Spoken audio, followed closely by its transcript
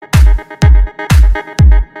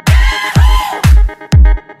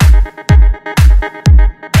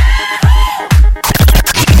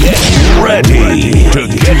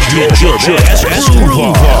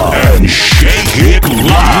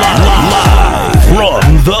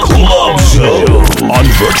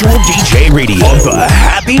Virtual DJ Radio on the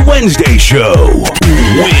Happy Wednesday Show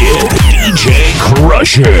with DJ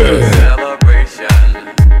Crusher.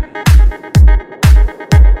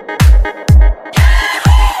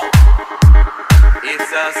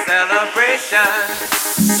 It's a celebration.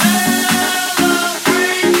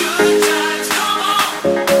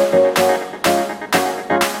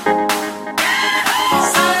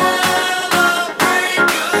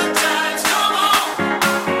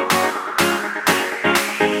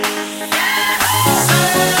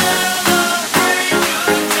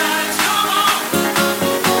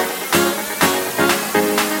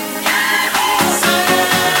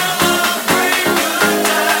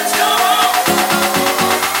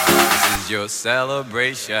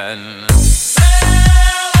 Celebration. Celebrate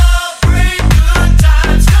good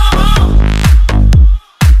times, come on.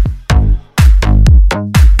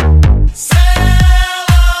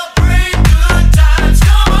 Celebrate good times,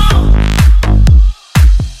 come on.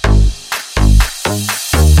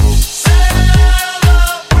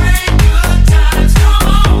 Celebrate good times, come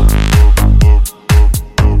on.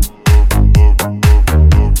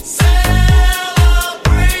 Celebrate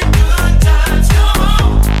good times, come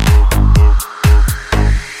on.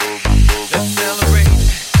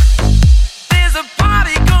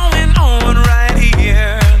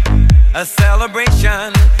 A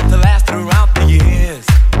celebration to last throughout the years.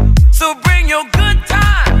 So bring your good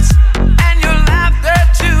times and your laughter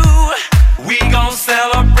too. We gon'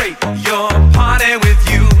 celebrate your party with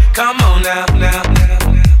you. Come on now, now, now,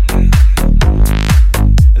 now.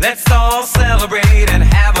 Let's all celebrate and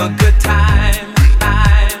have a good time.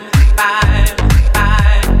 Time, time,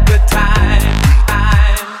 time, good time.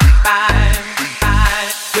 Time, time,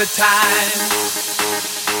 time, good time.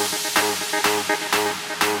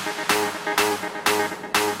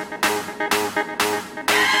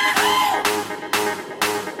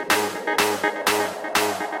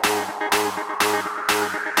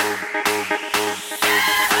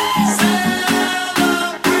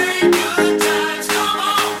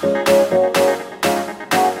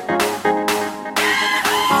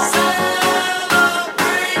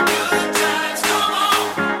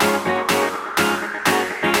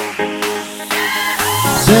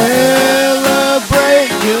 Celebrate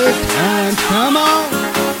good times, come on.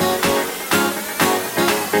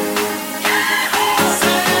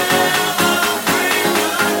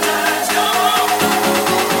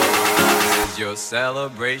 This is your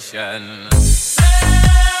celebration.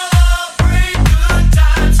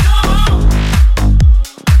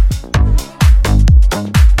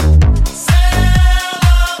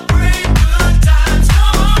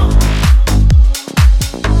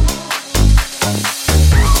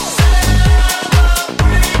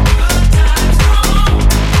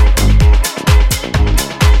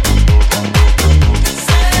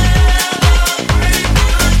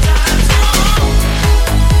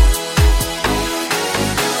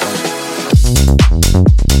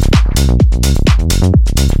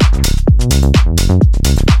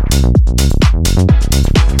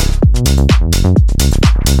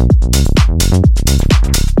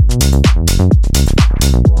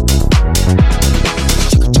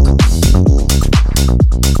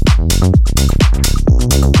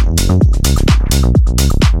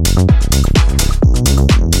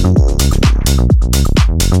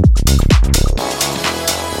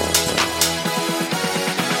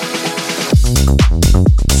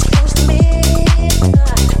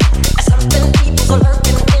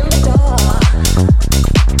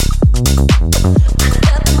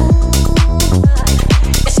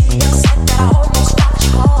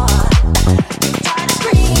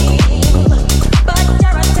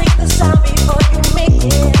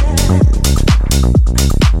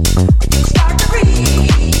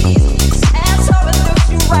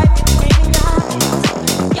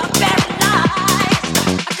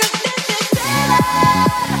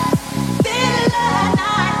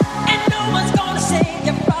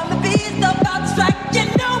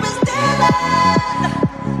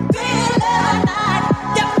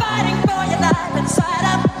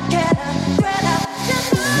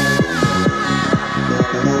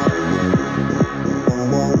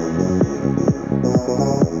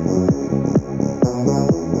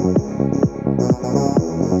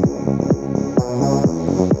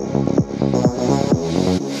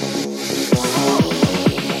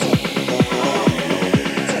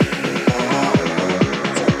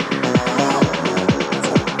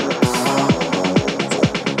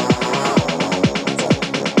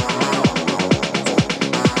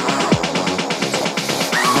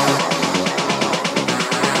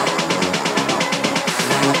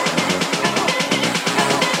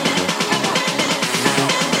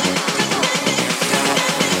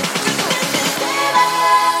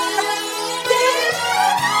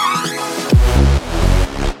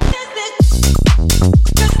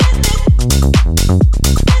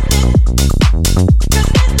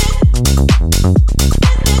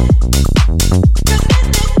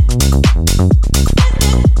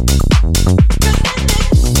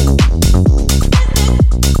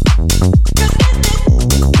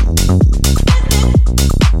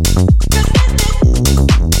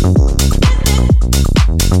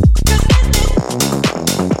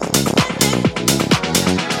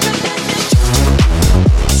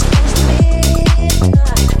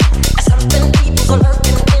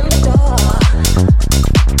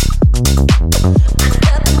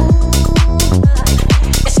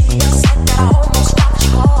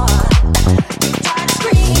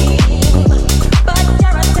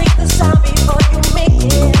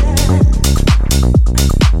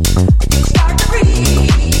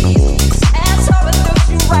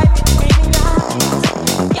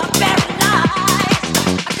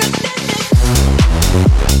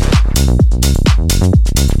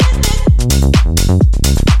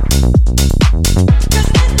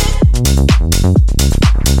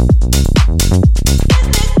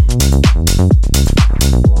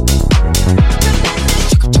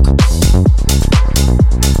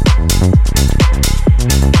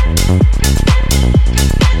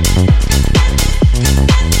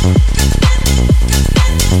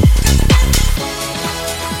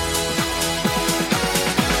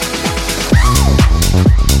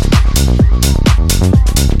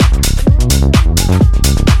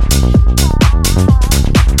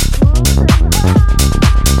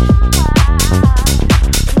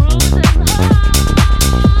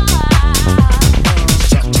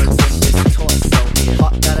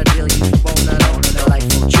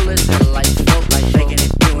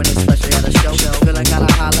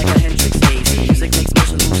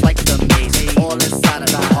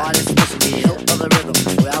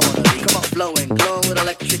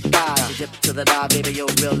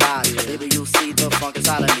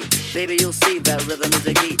 rhythm is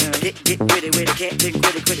the key. Get witty, witty, can't think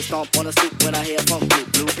witty, quitty. Stomp on a stoop when I hear funk blue.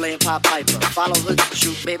 Blue playing Pop Piper. Follow the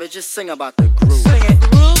shoot, baby, just sing about the groove. Sing it.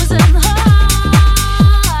 Groove is in the heart.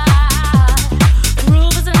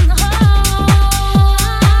 Groove is in the heart.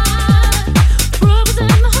 Groove is in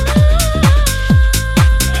the heart.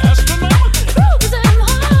 Astronomical. Groove is in the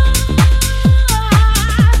heart.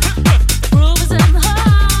 Groove is in the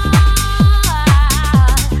heart.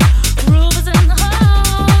 Groove is in the heart.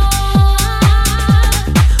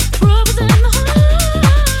 Groove is in the heart.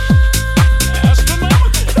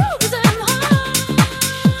 Astronomical. Groove is in the heart.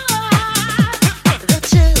 The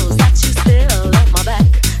chills that you spill up my back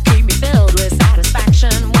keep me filled with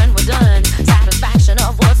satisfaction when we're done. Satisfaction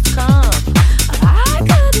of what's to come. I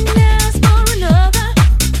couldn't ask for another.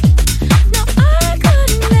 No, I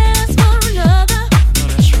couldn't ask for another. Oh,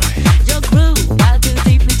 that's right. Your groove, I do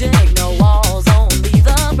deeply dig. No walls, only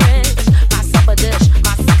the bridge. My supper dish,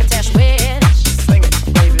 my succotash wish. Sing it,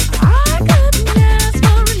 baby. I couldn't ask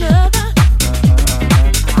for another.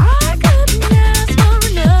 I couldn't ask for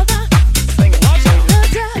another. Sing it, The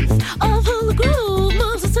depth of who the groove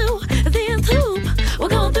moves us to the nth loop. We're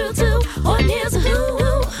going through two, one years of who.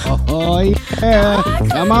 Oh, yeah.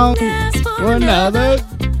 Come on. For another.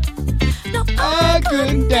 No, I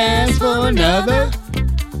couldn't dance for another.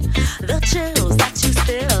 The chills that you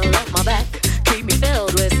spill up my back keep me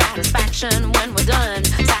filled with satisfaction when we're done.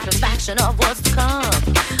 Satisfaction of what's to come.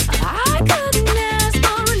 I couldn't ask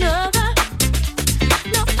for another.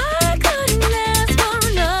 No, I couldn't ask for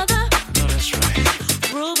another. Oh, that's right.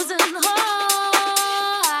 Groove is in the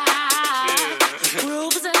heart.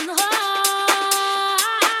 Groove is in the heart.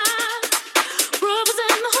 Groove is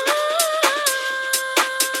in the heart.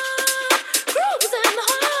 Groove is in the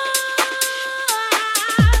heart.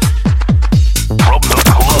 From the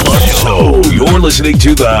club. So you're listening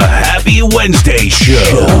to the Happy Wednesday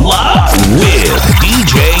Show live with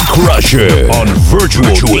DJ Crusher on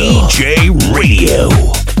Virtual DJ Radio.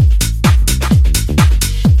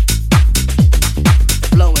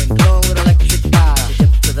 blowing, glowing with electric fire.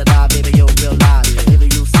 Dip to the dive, baby, you're real live. Baby,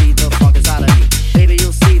 you'll see the funk inside of me. Baby,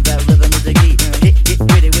 you'll see that rhythm is the key. Get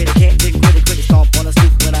witty, witty, can't think witty, quitty. Stomp on a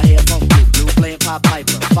stoop when I hear funk blue. Blue playing Pop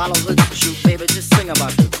Piper. Follow the shoot, baby, just sing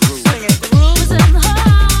about the groove. Sing it. Groove is in the heart.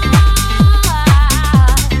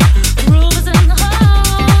 Groove is in the heart.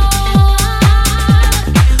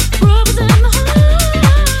 Groove is in the heart.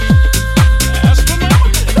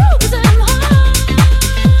 Astronomical.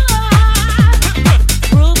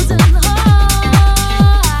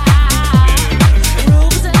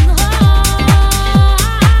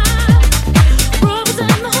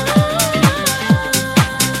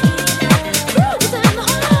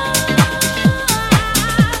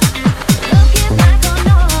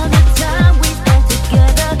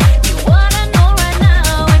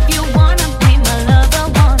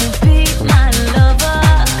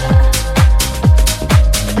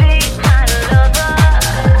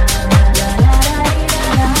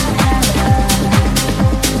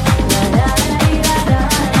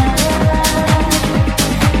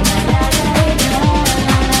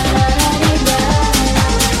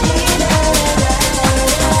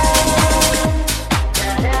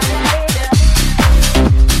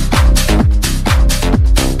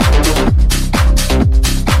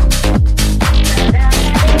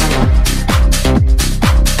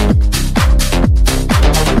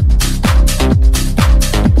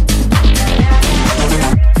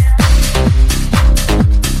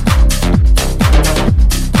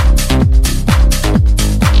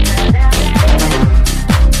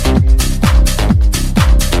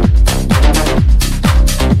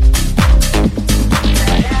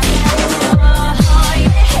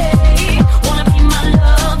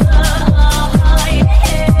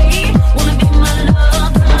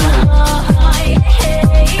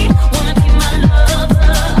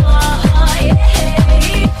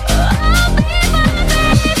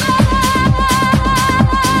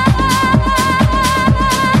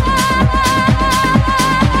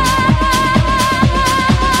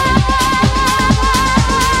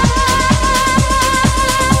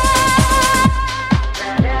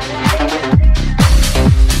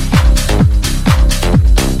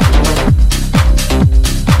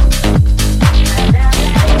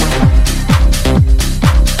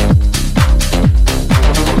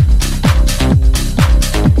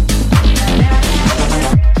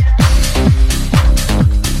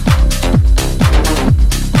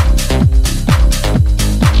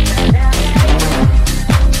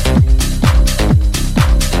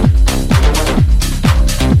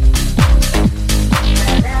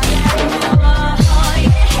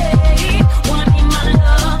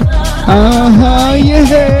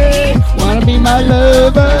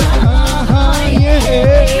 lover.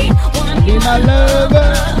 Yeah. Wanna be my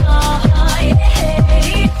lover.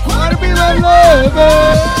 Wanna be my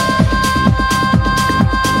lover.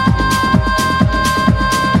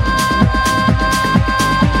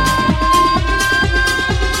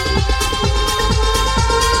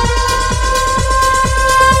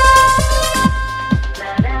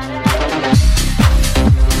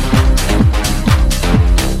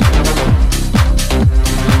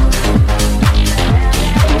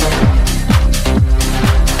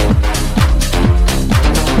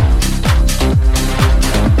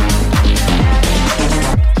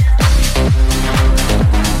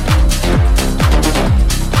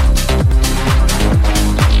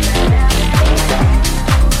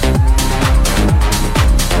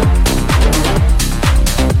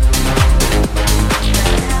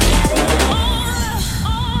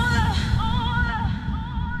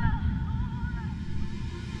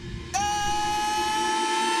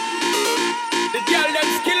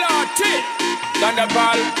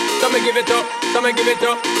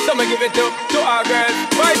 To our girls,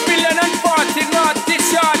 5 billion and 40 naughty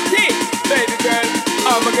shorty. Baby girl,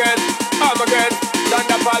 all my girls,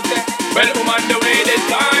 Thunderbolt say, well, on the way this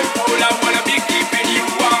time, all I wanna be keeping you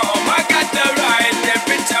warm. I got the right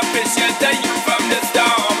temperature to shelter you from the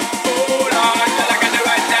storm. Hold on, girl, I got the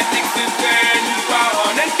right tactics to turn you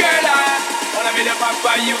on. And girl, I wanna be the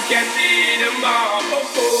papa, you can be the mom.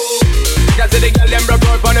 Cause the girl them broke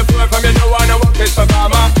out on the floor. From you know wanna walk this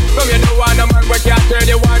performer. From you know wanna man where can't turn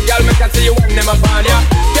you on. Girl, me can see you when them upon ya.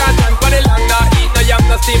 Can't stand for the long, nah. Eat no yam,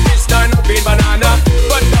 no steamed fish, no green banana.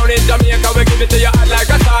 But down in Jamaica we give it to you hot like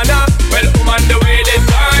a sauna. Well, on the way this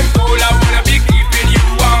time, all I wanna be keeping you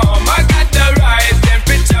warm. I got the right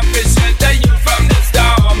temperature to shelter you from the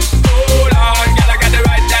storm. Hold on, girl, I got the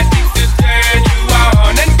right tactics to turn you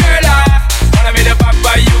on. And girl, I wanna be the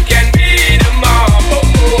papa, you can be the mom.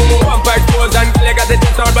 Pump like pose and girl, you got the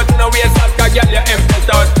test out, but you know we ain't stop, cause girl, you empty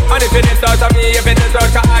out. And if it is out of me, if it is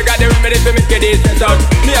out, cause I got the remedy to make it easy out.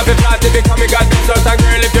 Me have a plan to become me got this out. And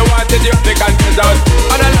girl, if you want it, you have to confess out.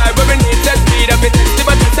 And a life where we need to speed up, it takes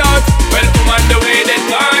but it's out. Well, I'm on the way this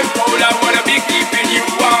time, all I wanna be keeping you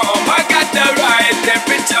warm. I got the right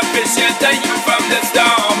temperature to shelter you from the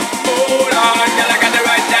storm. Hold on, girl, I got the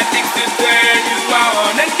right tactics to turn you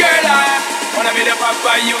on. And girl, I wanna be the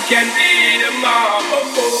papa, you can be the mom.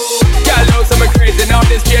 Girl, know some crazy now,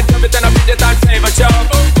 this straight up it and I beat it and flavor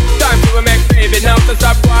chop. Time to make baby now, to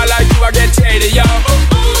stop while like you I get shady, yo.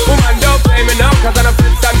 Woman, don't blame me now, cause I'm a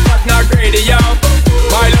prince and fuck not greedy, yo.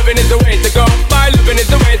 My loving is the way to go, my loving is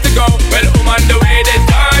the way to go. Well, I'm on the way this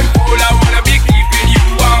time, all I wanna be keeping you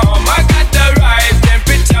warm. I got the right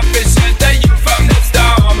temperature to shelter you from the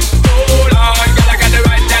storm. Hold on, girl, I got the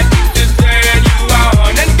right tactics to turn you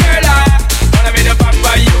on. And girl, I wanna be the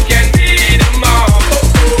papa, you can be the mom.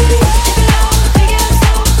 Take it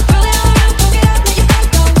slow,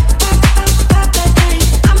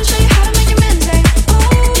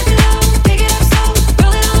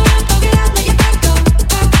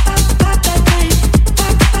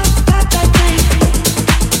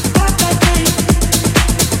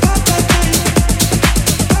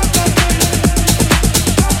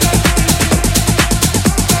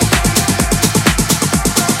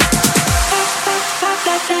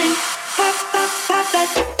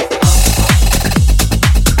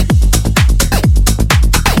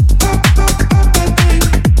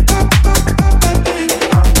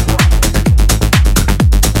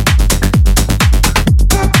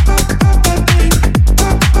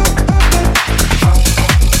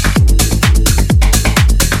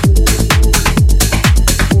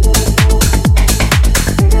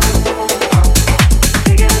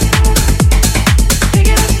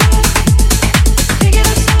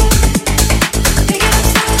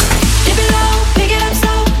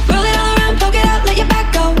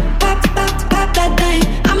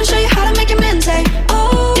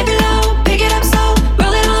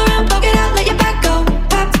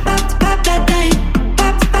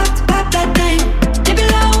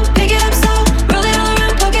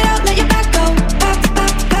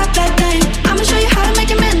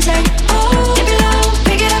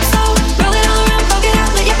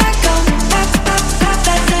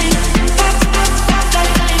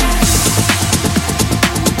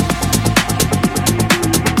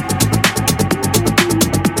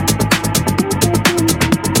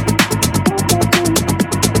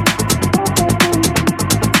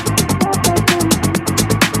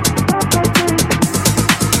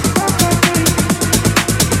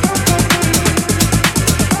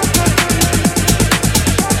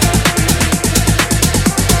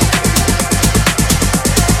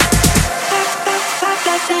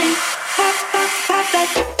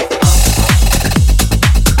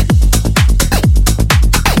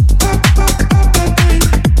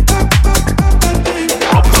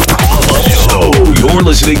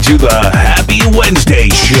 listening to the Happy Wednesday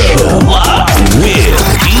Show live with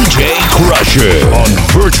DJ Crusher on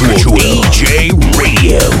Virtual DJ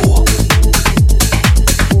Radio.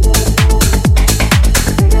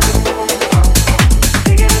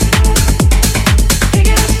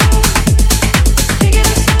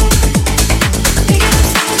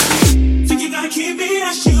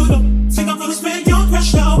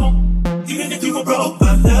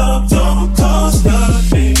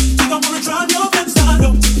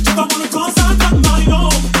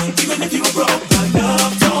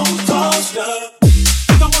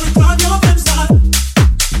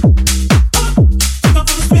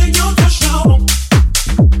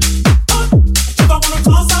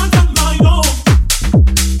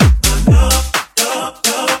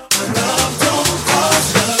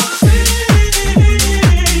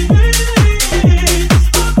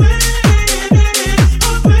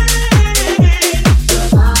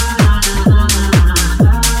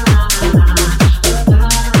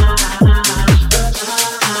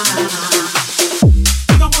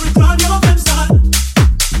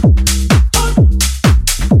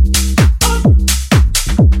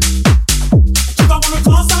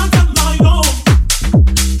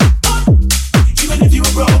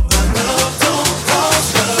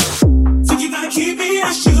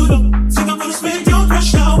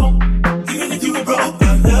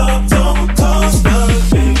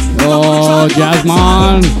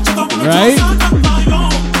 Jasmine, right?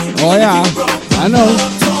 Oh yeah, I know.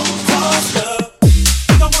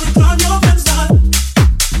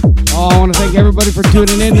 Oh, I want to thank everybody for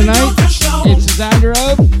tuning in tonight. It's Xander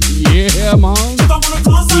up. Yeah, man.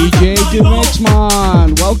 DJ Demix,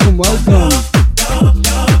 man. Welcome, welcome.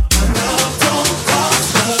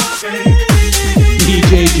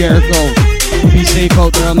 DJ Jericho. Be safe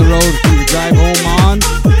out there on the road from your drive home on.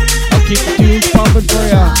 I'll keep the tunes pumping for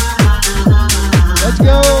ya. Let's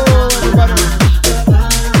go, everybody.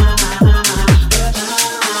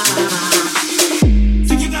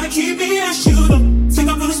 Think you gotta keep me as you do. Think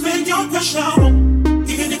I'm gonna spend your pressure on.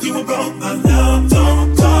 Even if you were broke, my love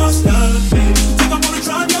don't cost nothing. Think I'm gonna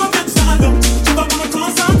drive your inside on. Think I'm gonna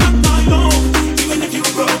cause I'm not my own. Even if you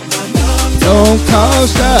were broke, my love don't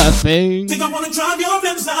cost a thing. Think I wanna drive your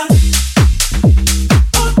inside.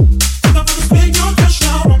 Think I'm gonna spend your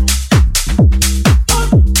pressure on.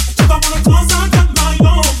 Think I'm gonna cause I'm not my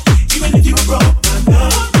own. Even if you were broke, my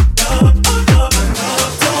love don't cost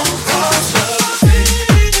nothing.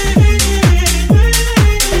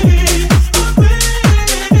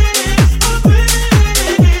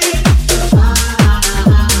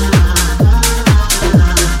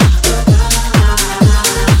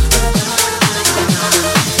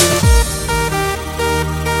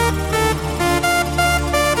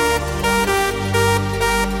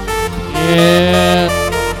 Yeah.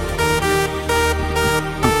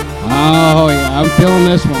 Oh yeah, I'm feeling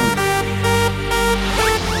this one.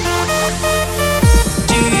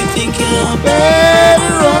 Do you think you're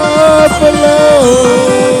Better off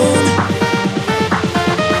alone?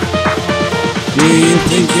 Do you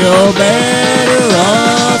think you're better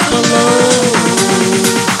off alone?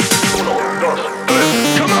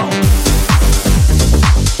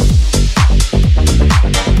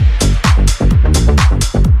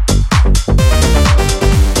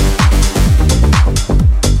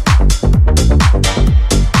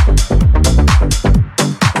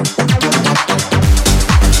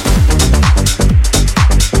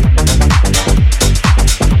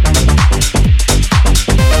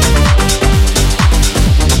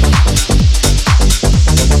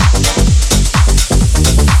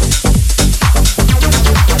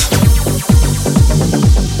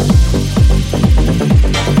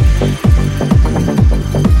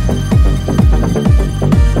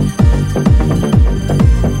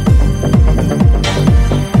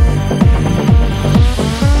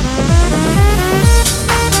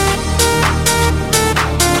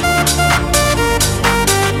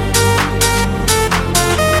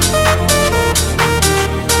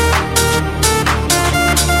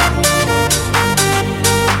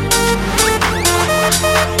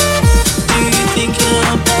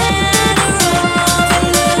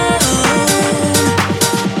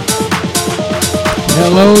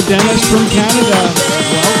 Hello, Dennis from Canada.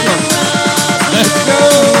 Welcome. Let's go.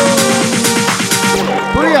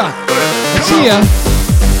 Bria, I see ya.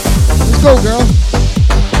 Let's go, girl.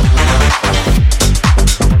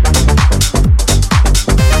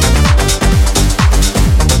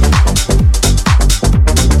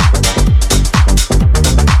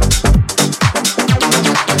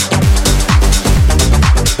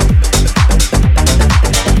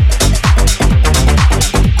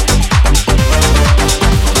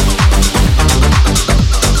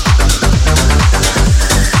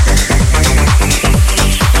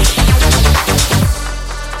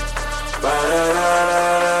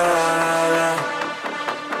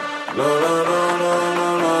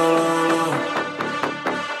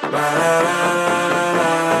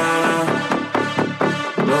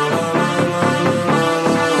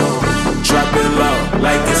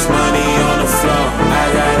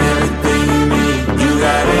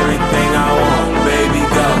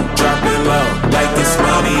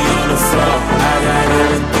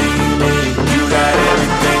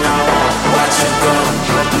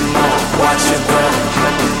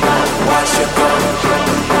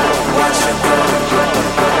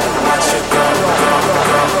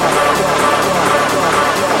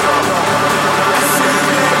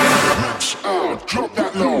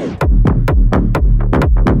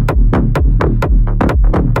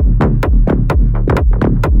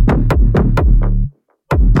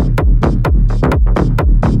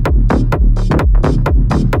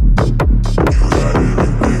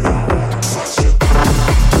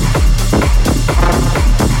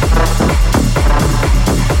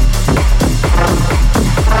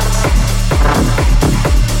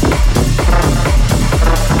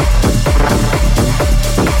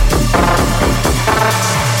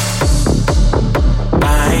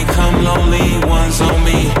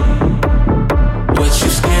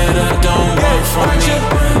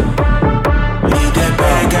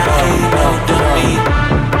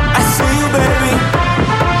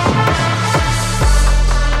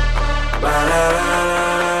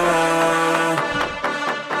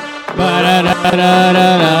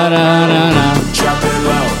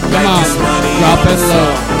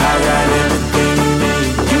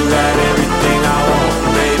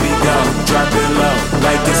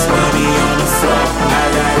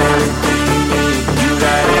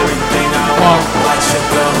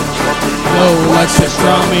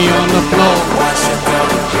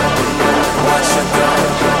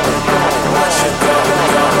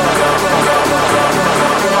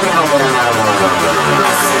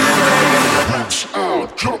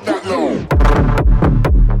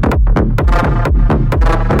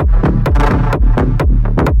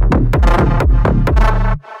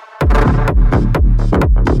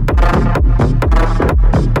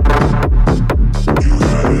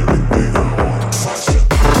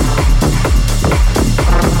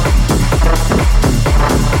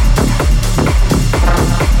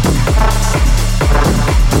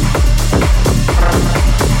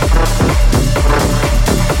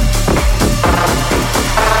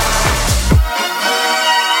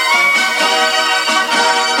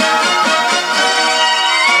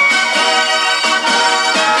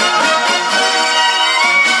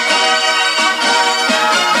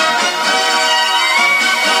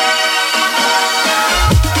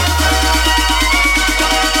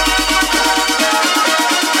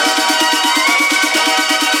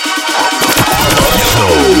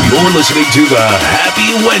 Listening to the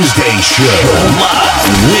Happy Wednesday Show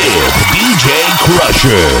live with DJ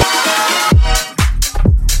Crusher.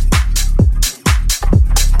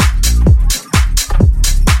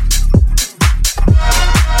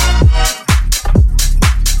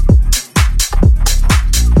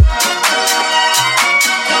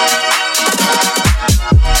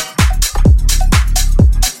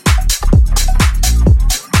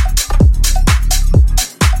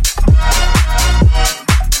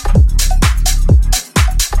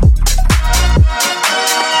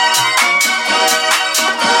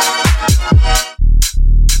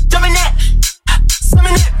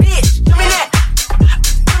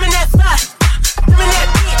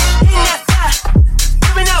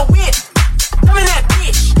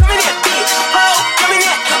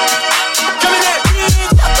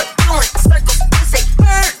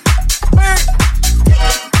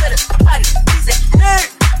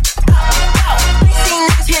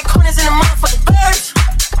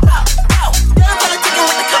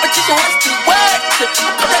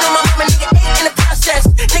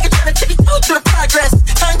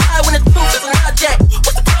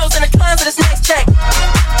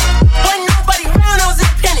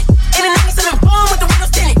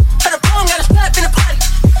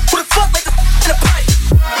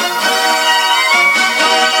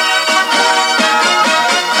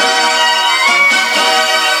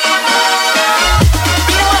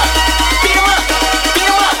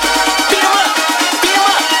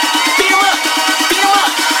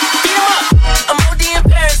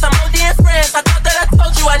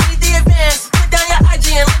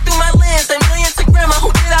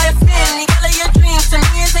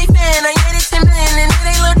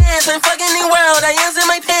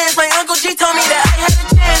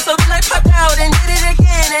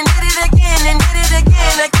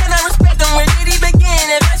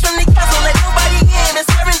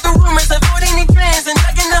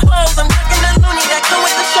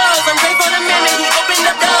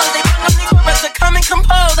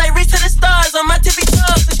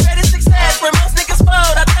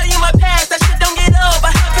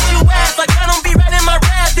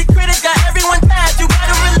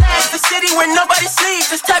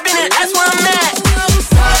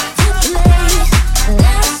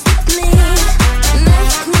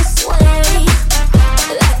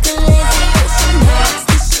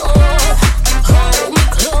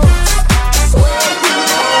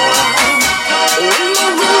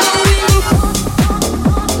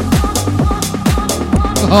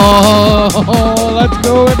 Oh, let's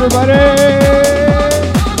go, everybody!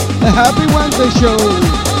 Wednesday show.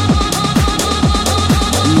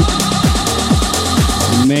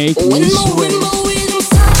 Make me sweat.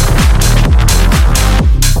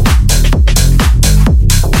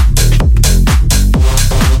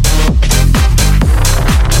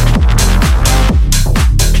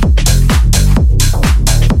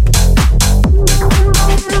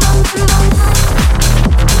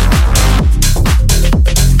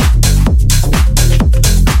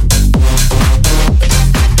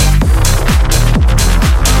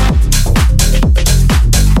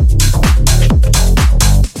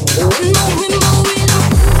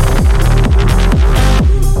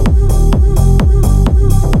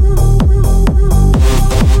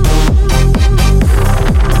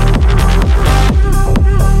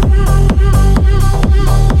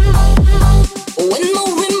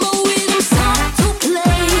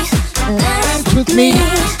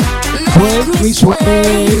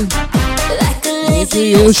 Sway if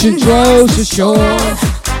the ocean draws ashore,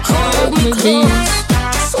 hold me,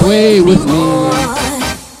 sway with me.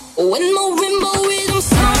 When marimba rhythms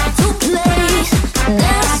start to play,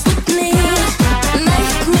 dance with me,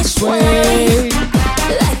 make me sway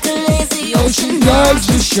like the lazy ocean draws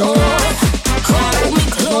ashore. Hold me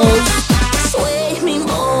close, sway me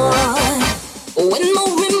more. When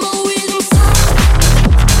marimba rhythms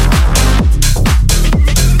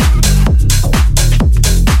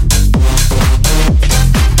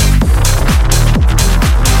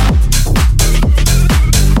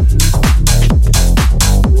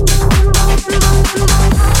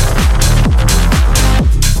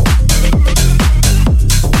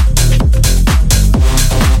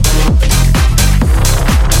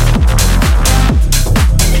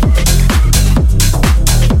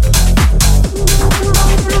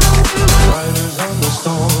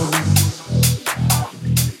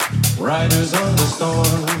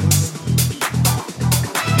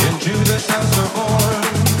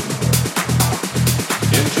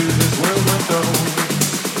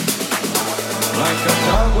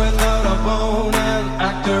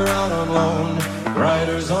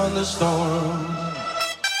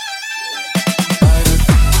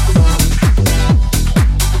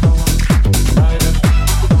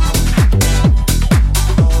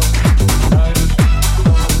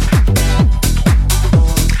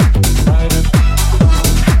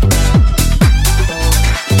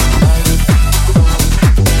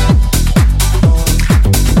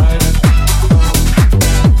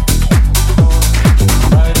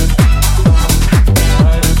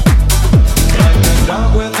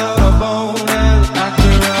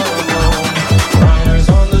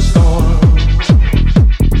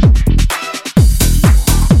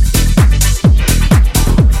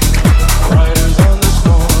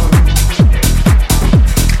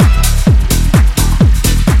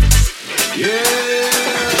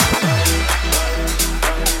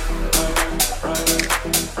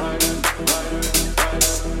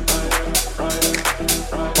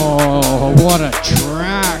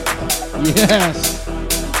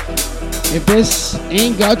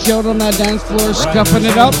ain't got you out on that dance floor scuffing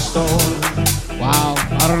it up. Wow,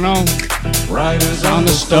 I don't know. Riders on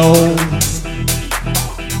the stone.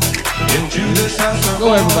 Into this house of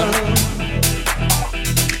go everybody.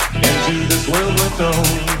 Into this world without.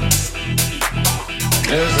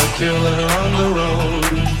 There's a killer on the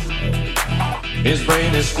road. His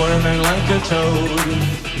brain is squirming like a toad.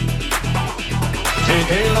 Take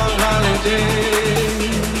a long holiday.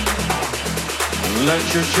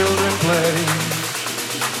 Let your children play.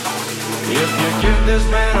 If you give this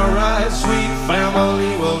man a ride, sweet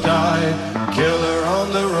family will die. Killer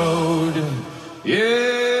on the road,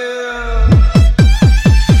 yeah.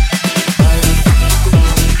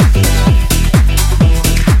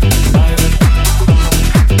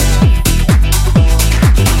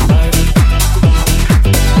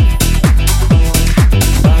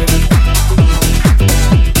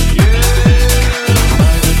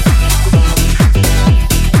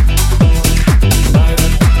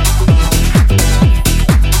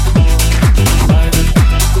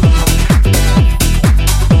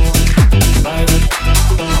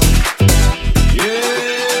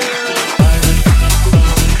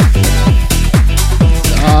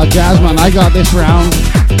 Jasmine, I got this round.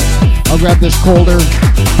 I'll grab this colder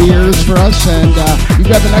beers for us, and you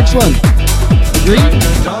grab the next one. Agreed?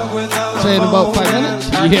 Say in about 5 minutes?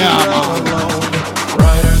 Yeah.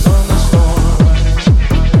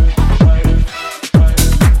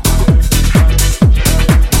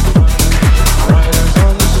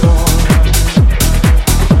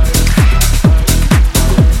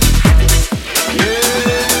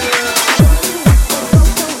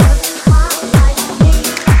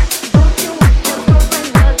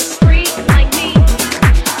 like me.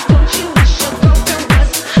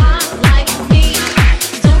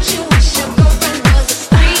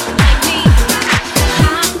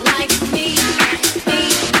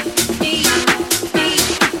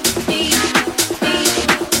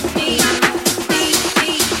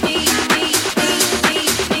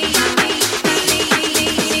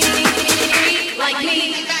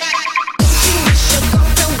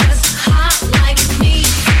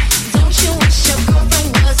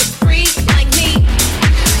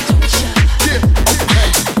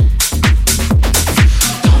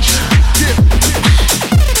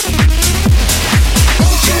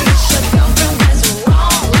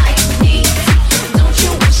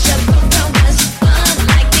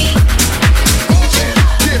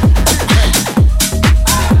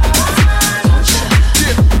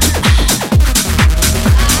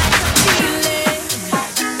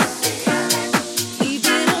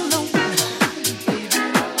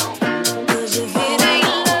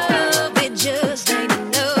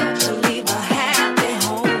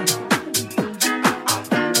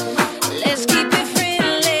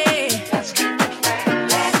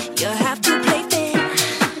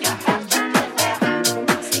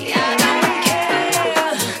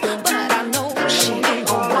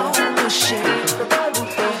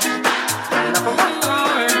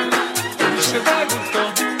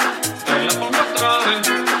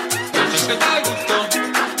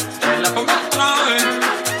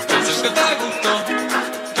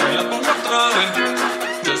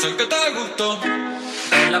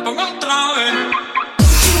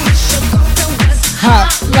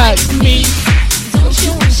 like me? Don't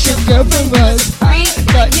you wish your girlfriend was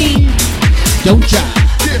hot like me? Don't ya?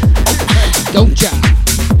 Don't ya?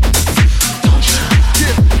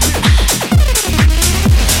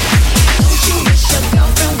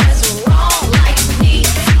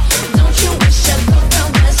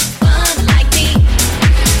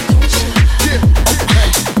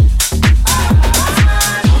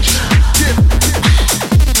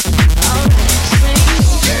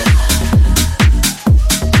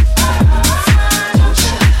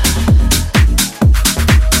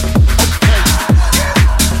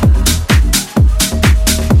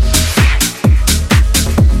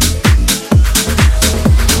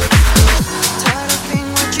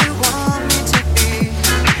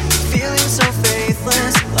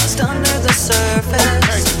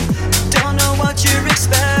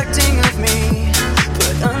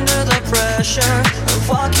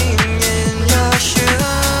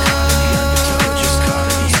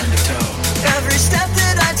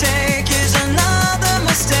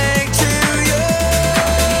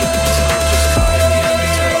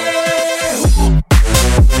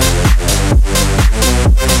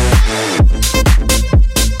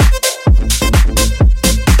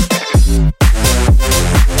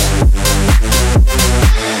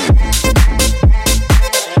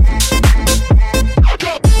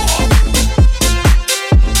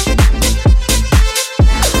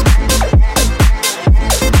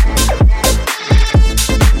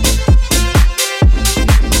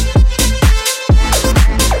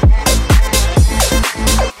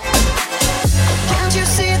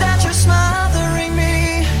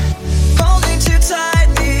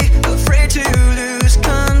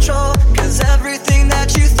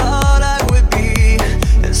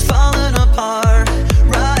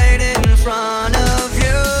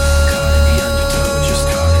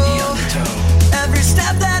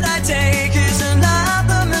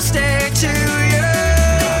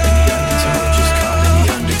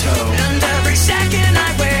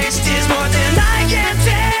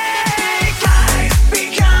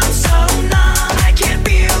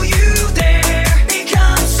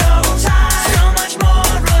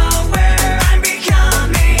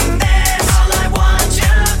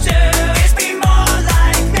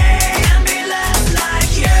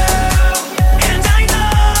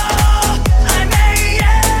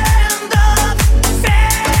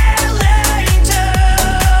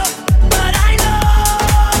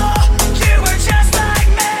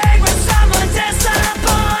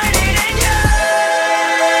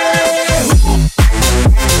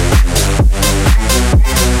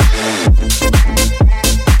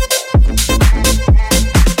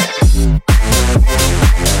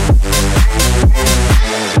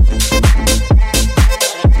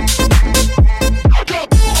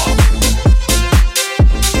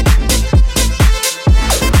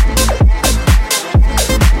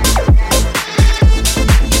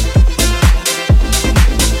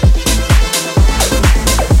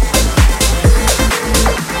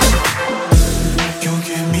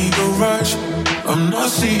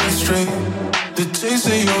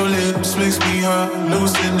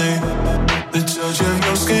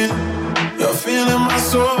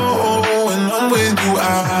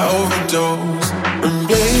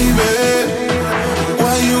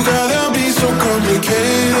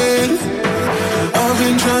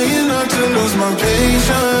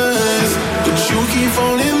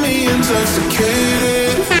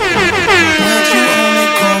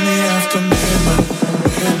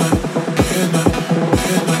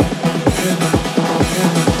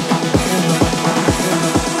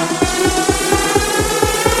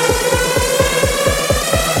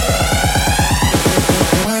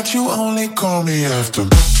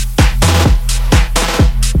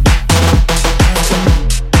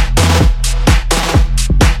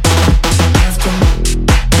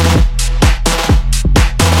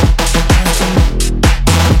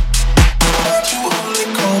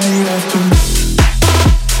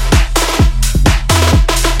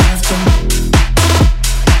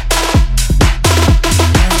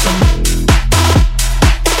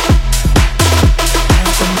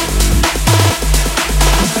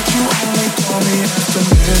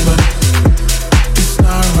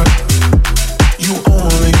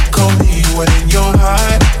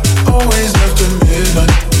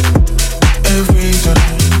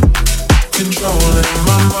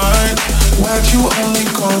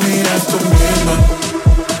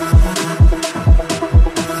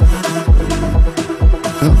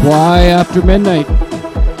 Why after midnight?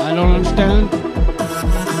 I don't understand.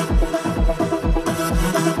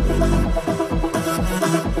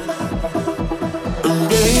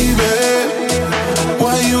 Baby,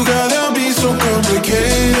 why you gotta be so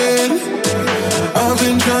complicated?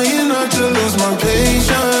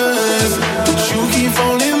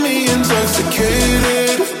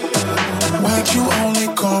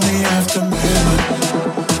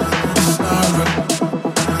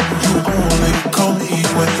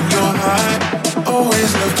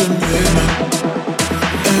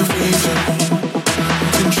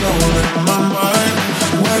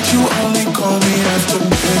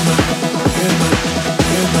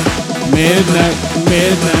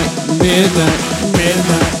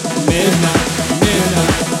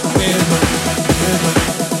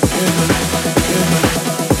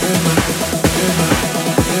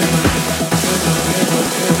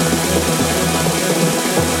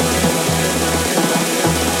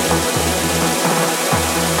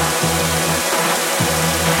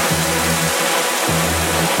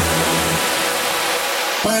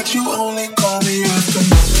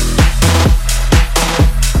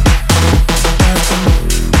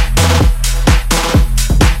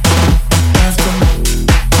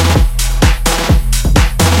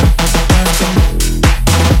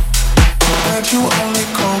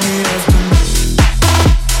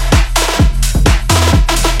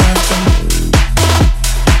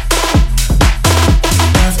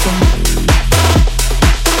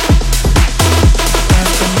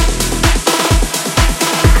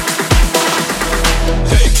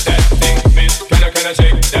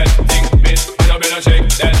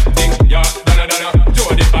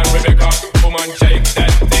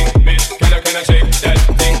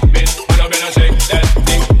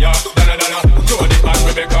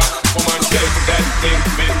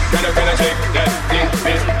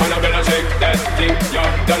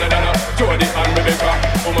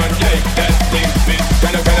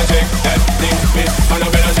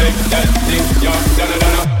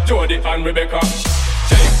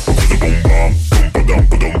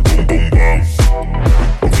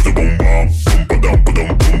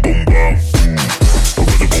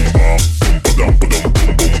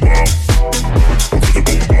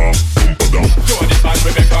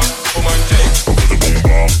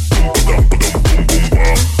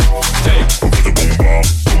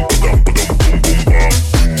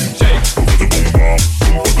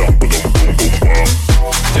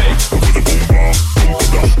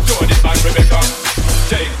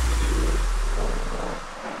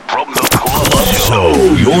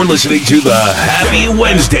 Listening to the Happy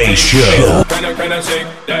Wednesday Show. Can I shake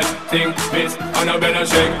that thing, miss? And I better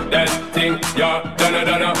shake that thing, yeah.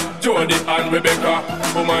 Donna, Jody and Rebecca.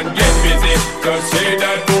 Woman, get busy. Just shake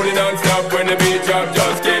that booty non-stop when the beat drop.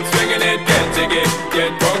 Just keep swinging it, get jiggy.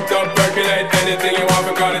 Get drunk up, percolate anything you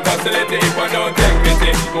want. Because it's oscillating if I don't take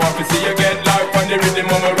pity. I want to see you get live on the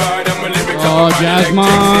rhythm of my ride. And my lyrics oh,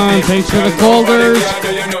 Jasmine, thanks for the colders.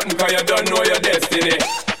 You nothing because you don't know your destiny.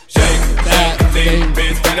 Shake that thing,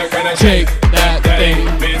 miss. Shake that thing,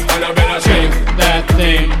 miss, and I better shake that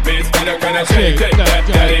thing, miss, and I kinda shake that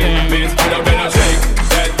thing, miss, and I better shake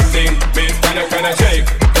that thing, miss, and I kinda shake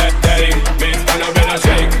that thing, miss, and I better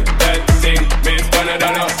shake that thing, miss,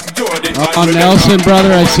 Donna, Jordan. Oh, Nelson,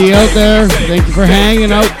 brother, I see you out there. Thank you for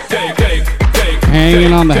hanging out,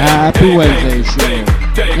 hanging on the Happy Wednesday Show.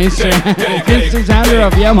 Instant sounder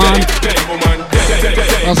of yeah, man.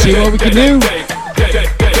 I'll see what we can do.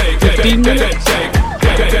 15 minutes.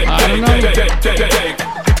 I don't know.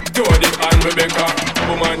 Jody and Rebecca,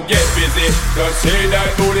 woman, get busy. Just shake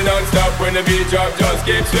that booty non-stop when the beat drop. Just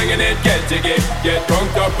keep swinging it, get jiggy. Get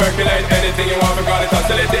drunk up, percolate anything you want. Because it's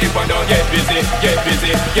oscillating if I don't get busy. Get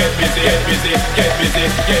busy, get busy, get busy, get busy,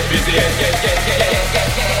 get busy, get.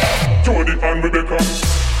 Jody and Rebecca.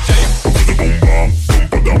 Shake. Boom bam,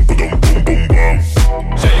 boom boom boom boom bam.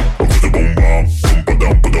 Shake. Boom bam, boom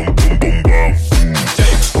boom boom bam.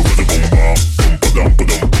 Shake. Boom bam.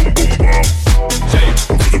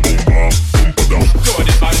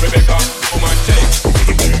 Jody and Rebecca, woman, shake.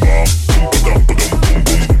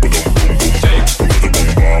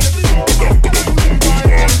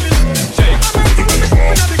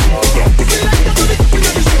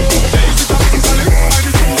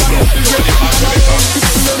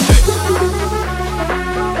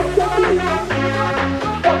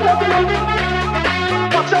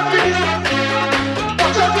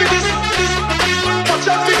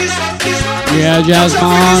 Yeah,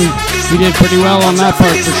 Jasmine, you did pretty well on that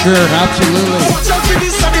part for sure. Absolutely.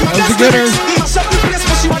 That was a gooder.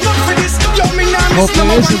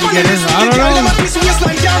 Hopefully this is a gooder. I don't know.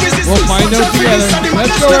 We'll find out together.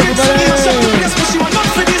 Let's go, everybody.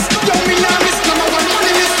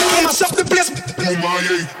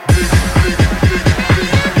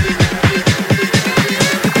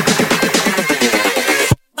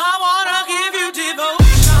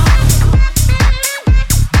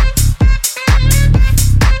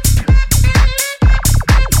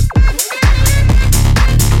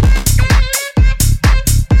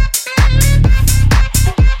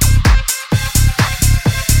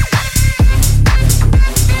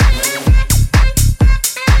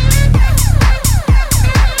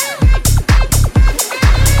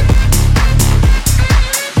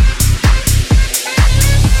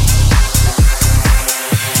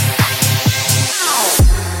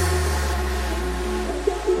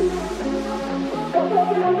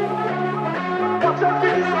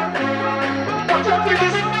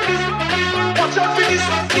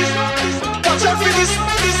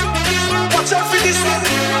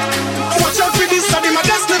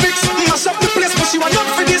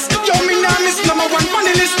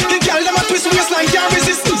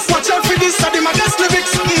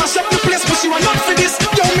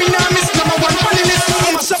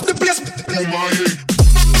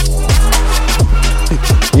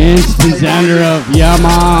 Instant Xander of yeah,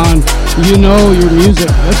 man. You know your music.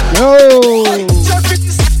 Let's go.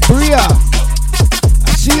 Bria.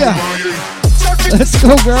 I see ya. Let's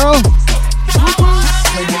go, girl.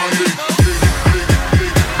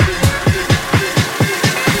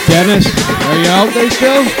 Dennis, are you out there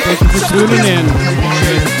still? Thank you for tuning in.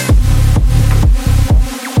 Appreciate it.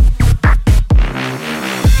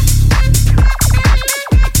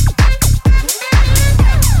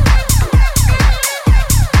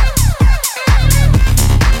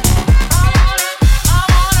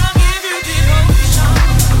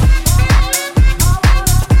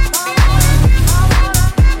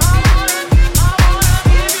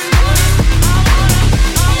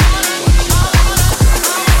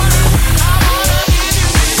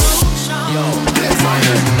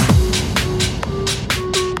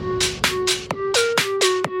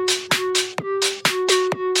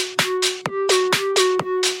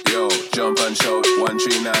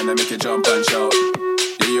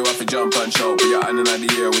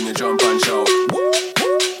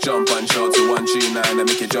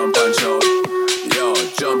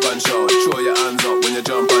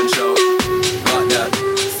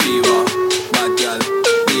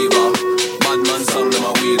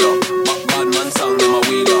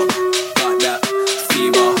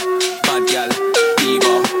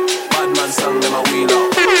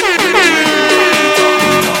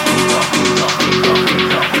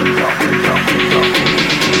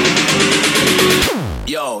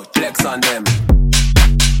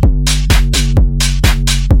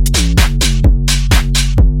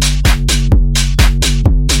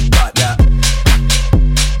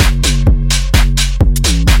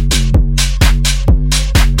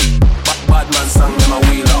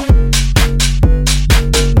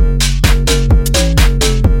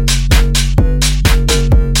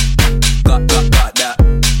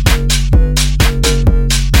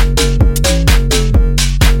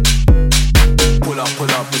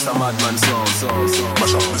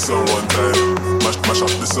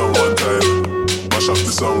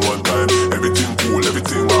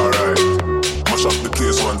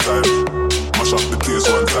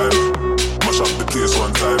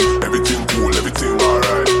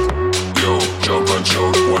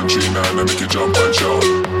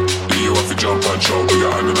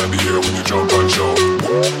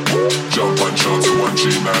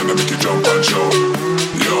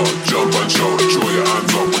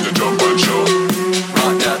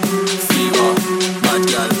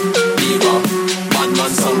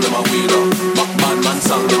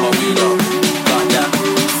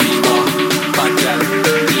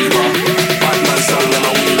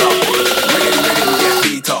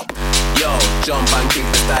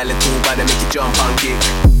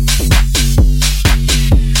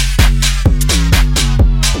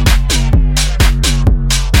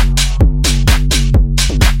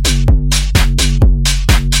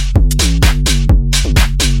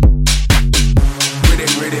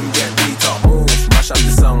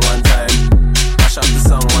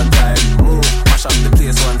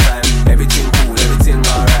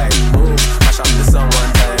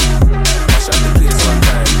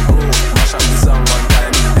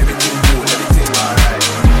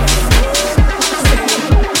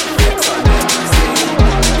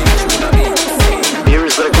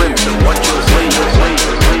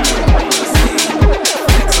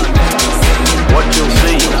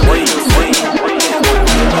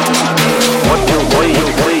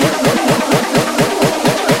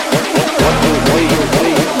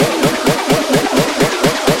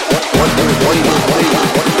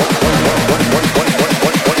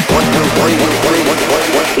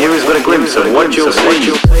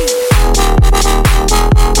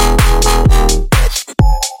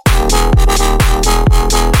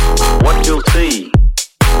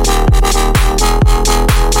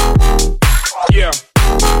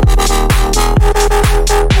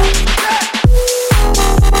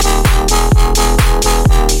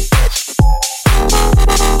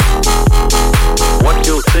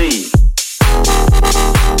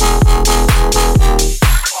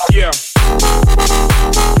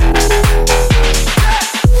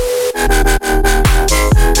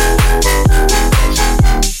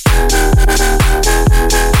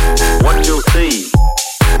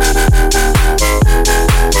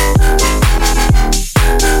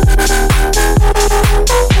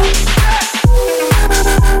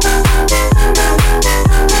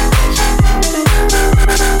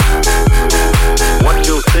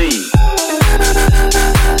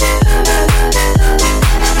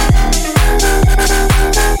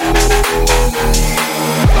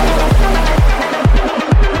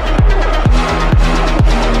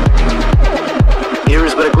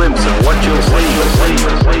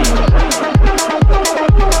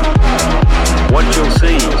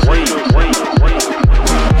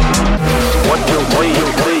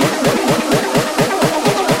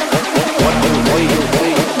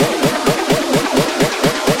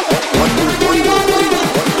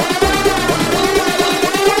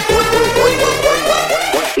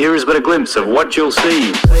 bit of glimpse of what you'll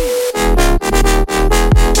see.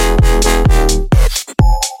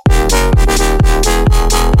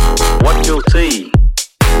 What you'll see.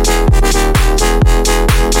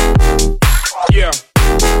 Yeah.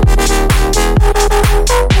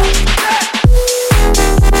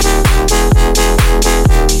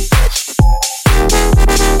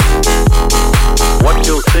 What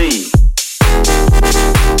you'll see.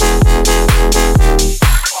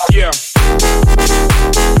 Yeah.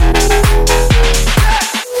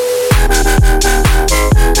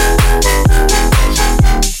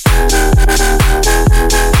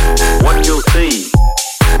 What you'll see.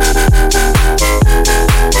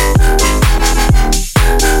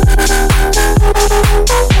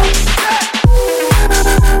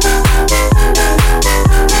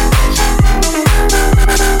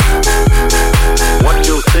 What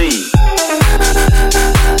you'll see.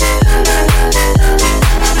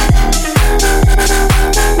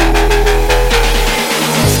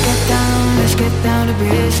 Let's get down to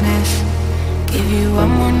business. Give you one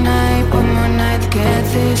more night to get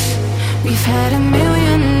this. We've had a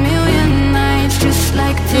million nights just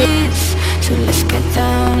like this. So let's get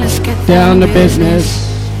down to business.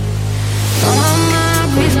 Mama,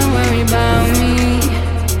 please don't worry about me,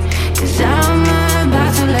 'cause I'm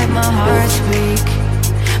about to let my heart speak.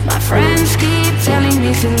 My friends keep telling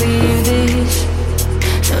me to leave this.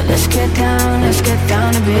 So let's get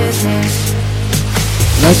down to business.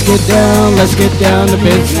 Let's get down to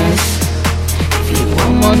business. If you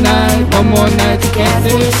One more night to get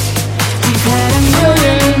this. we've had a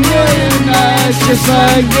Million nights just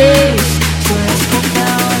like this. So let's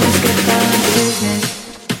get down to business.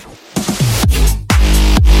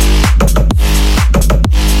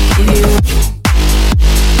 If you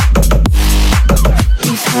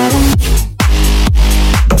we've had a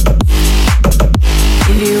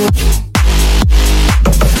if you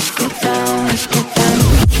let's get down.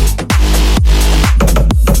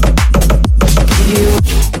 If you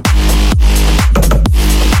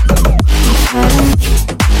we've had a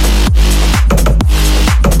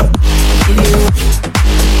if you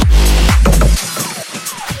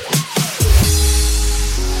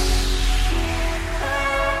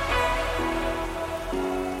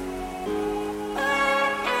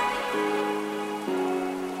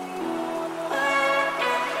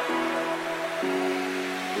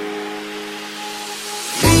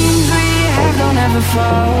dreams we have don't ever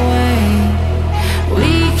fall away.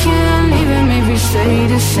 We can't even maybe stay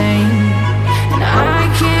the same. And I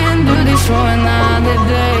can't do this for another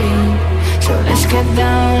day. So let's get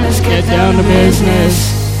down to business.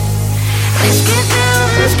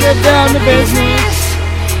 Let's get down to business.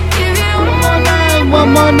 Give you One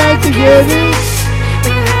more night to get this.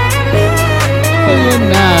 Million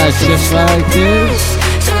nights just like this.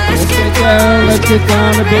 So Let's get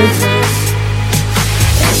down to business.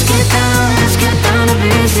 let's get down to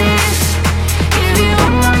business. Give you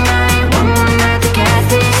one more night to get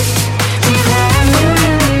this. We've had a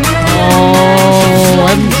million Oh,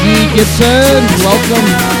 MG Gibson, welcome.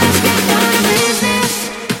 Let's get down to business.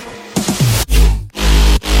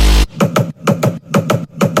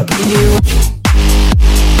 Give you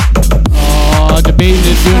Oh, debating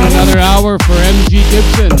to do another hour for MG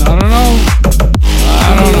Gibson. I don't know.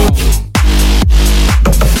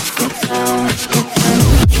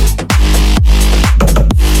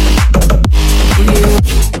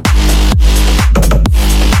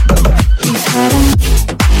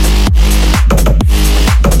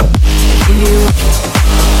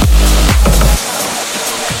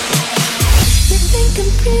 You think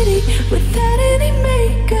I'm pretty without any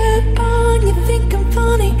makeup on. You think I'm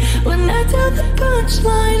funny when I tell the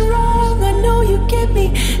punchline wrong. I know you get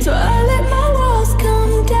me, so I let my walls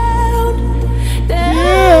come down.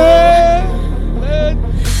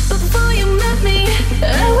 Before you met me,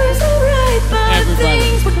 I was alright, but Everybody.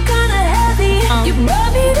 things were kinda heavy. You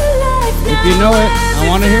brought me to life. If you know it, I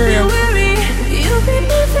want to hear you. You'll be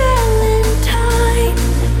my Valentine.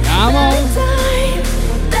 Come on. Valentine.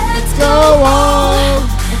 Let's Go on.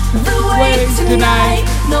 the way tonight.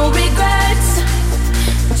 No regrets,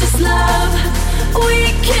 just love. We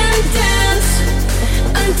can dance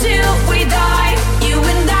until we die. You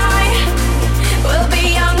and I will be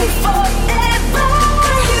young forever.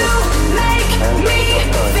 You make me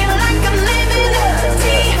feel like I'm living a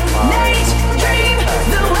teenage dream.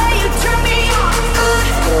 The way you turn me on, I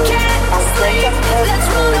can't sleep. Let's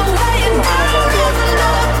run away and don't ever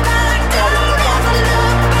look back. Don't ever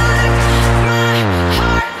look back. My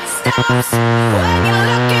heart stops when you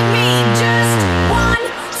look at me. Just one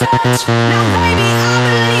touch. Now, baby, I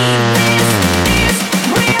believe this is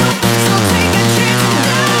real. So take a chance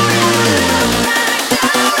and don't ever look back.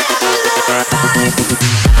 Don't ever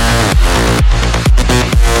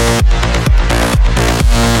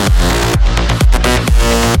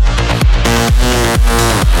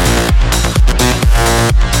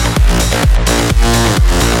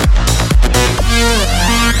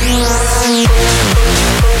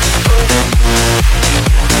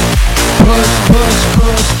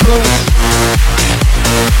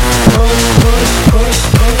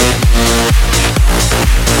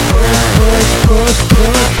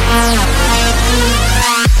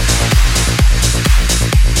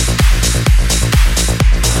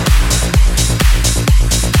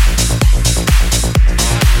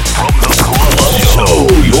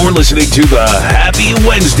You're listening to the Happy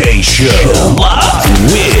Wednesday Show live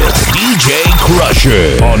with DJ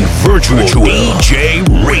Crusher on Virtual DJ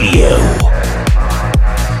Radio.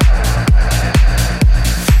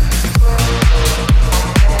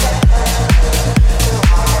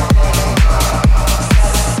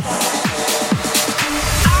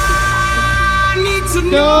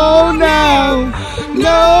 No, now,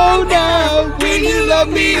 will you love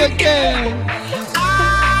me again?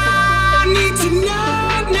 I need to know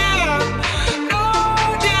now.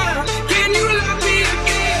 Oh, now, can you love me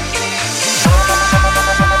again?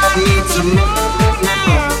 I need to know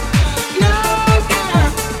now. No, now,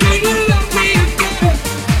 can you love me again?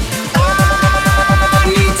 I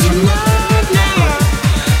need to know now.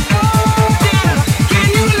 Oh, now, can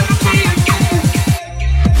you love me again?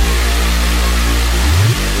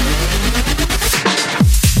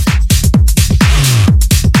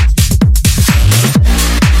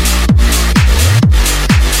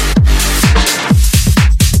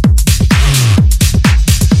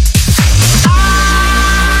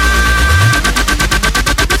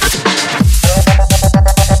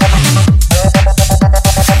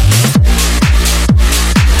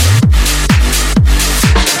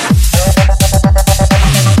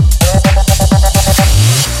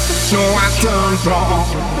 Wrong,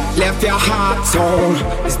 left your heart torn.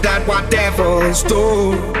 Is that what devils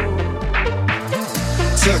do?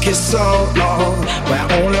 Took you so long, where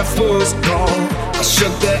only fools go. I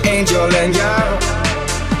shook the angel in you.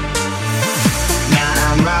 Now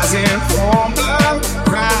I'm rising from the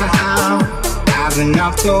ground, rising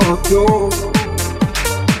up to you.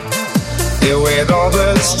 Filled with all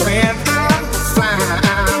the strength I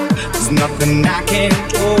found, there's nothing I can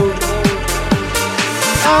do.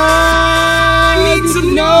 I need to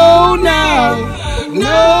know now,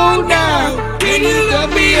 can you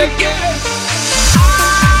love me again? I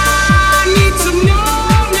need to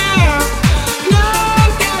know now,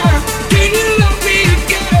 can you love me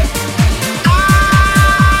again?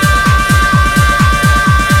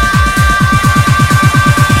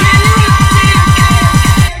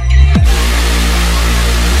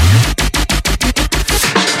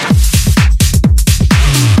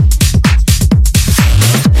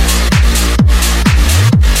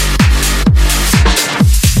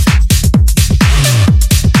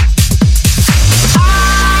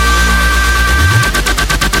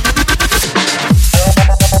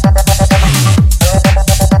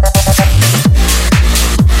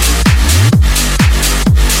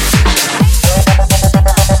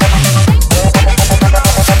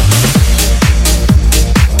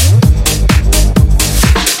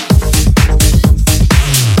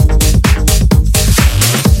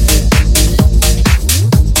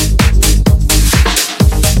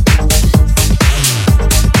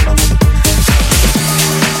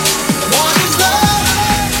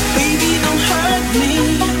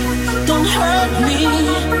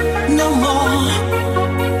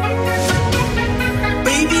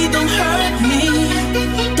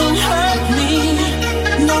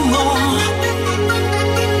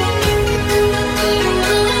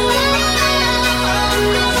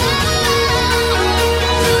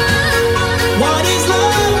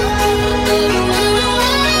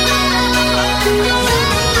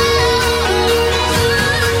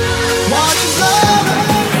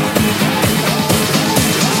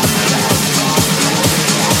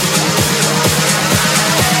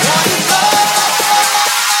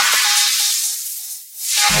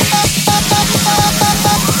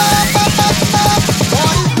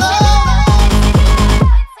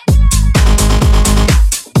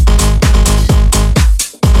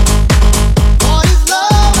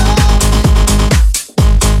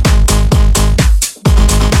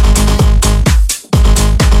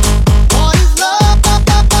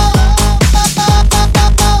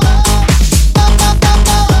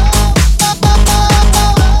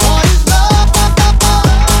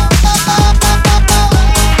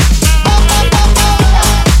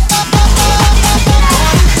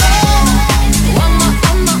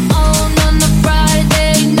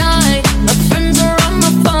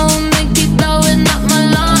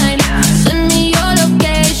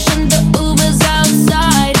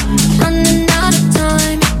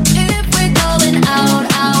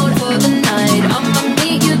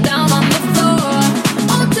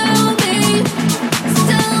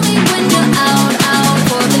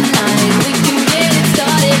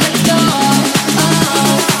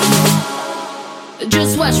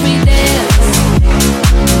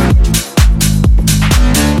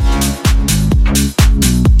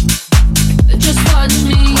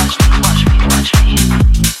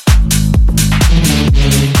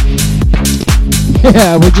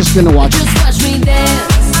 Yeah, we're just gonna watch it. Just watch me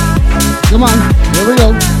dance. Come on, here we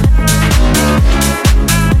go.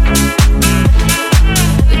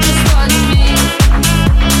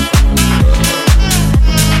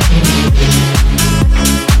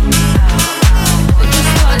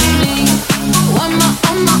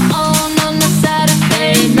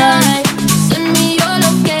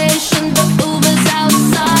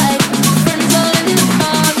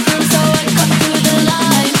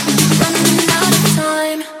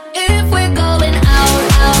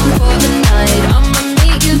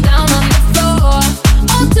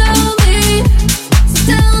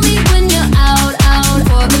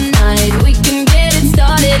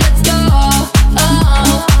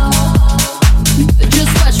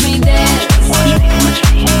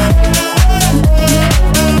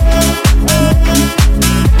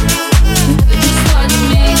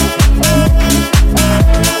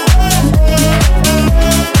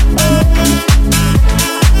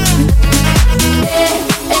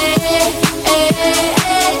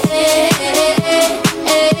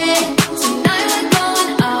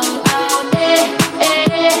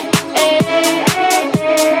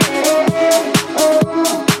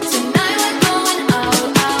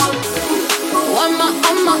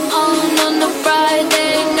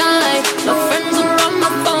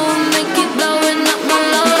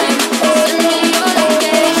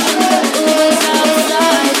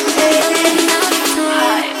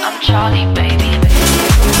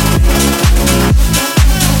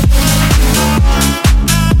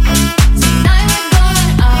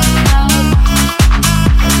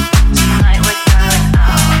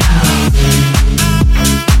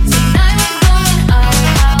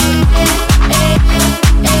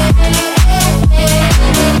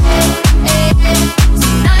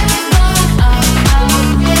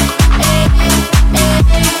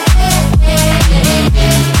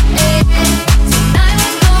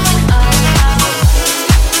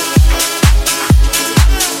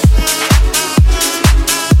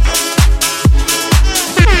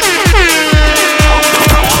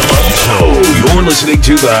 Listening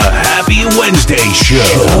to the Happy Wednesday Show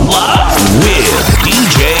live with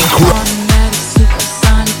DJ Crusher.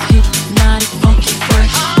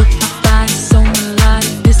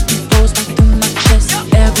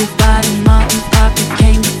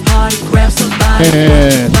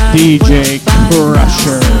 And DJ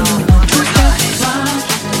Crusher.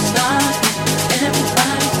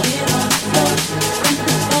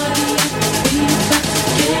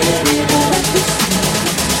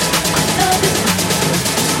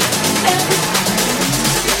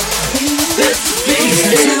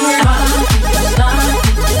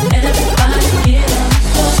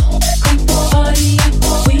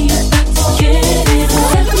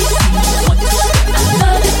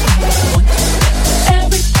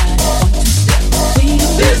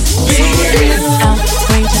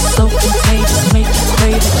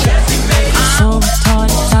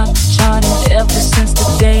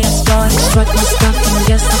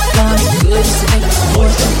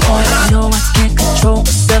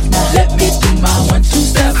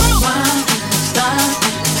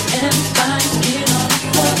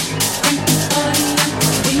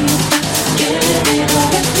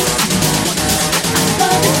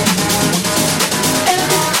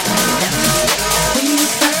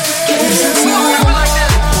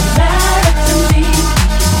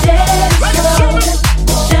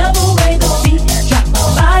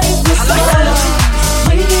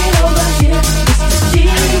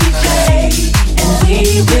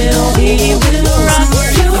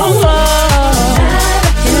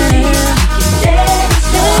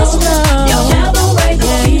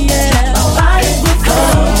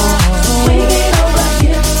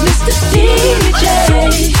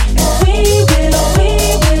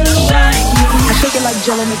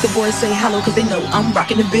 Say hello cause they know I'm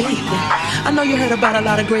rocking the beat. I know you heard about a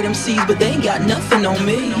lot of great MCs, but they ain't got nothing on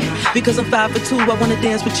me. Because I'm 5'2", I wanna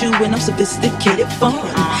dance with you and I'm sophisticated fun.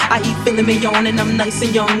 I eat filet mignon and I'm nice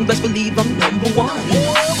and young. Best believe I'm number one.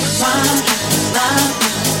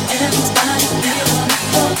 Everybody get on the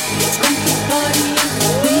floor. Bring the party up.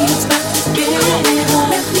 We about to get it on.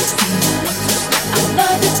 Let me see. I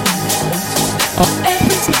love it.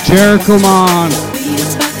 Jericho on.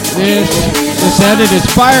 This edit is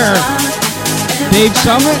fire. Dave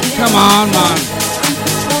Summit, come on, man.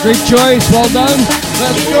 Great choice, well done.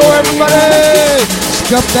 Let's go, everybody.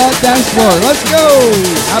 Scuff that dance floor. Let's go.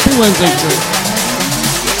 Happy Wednesday, sir.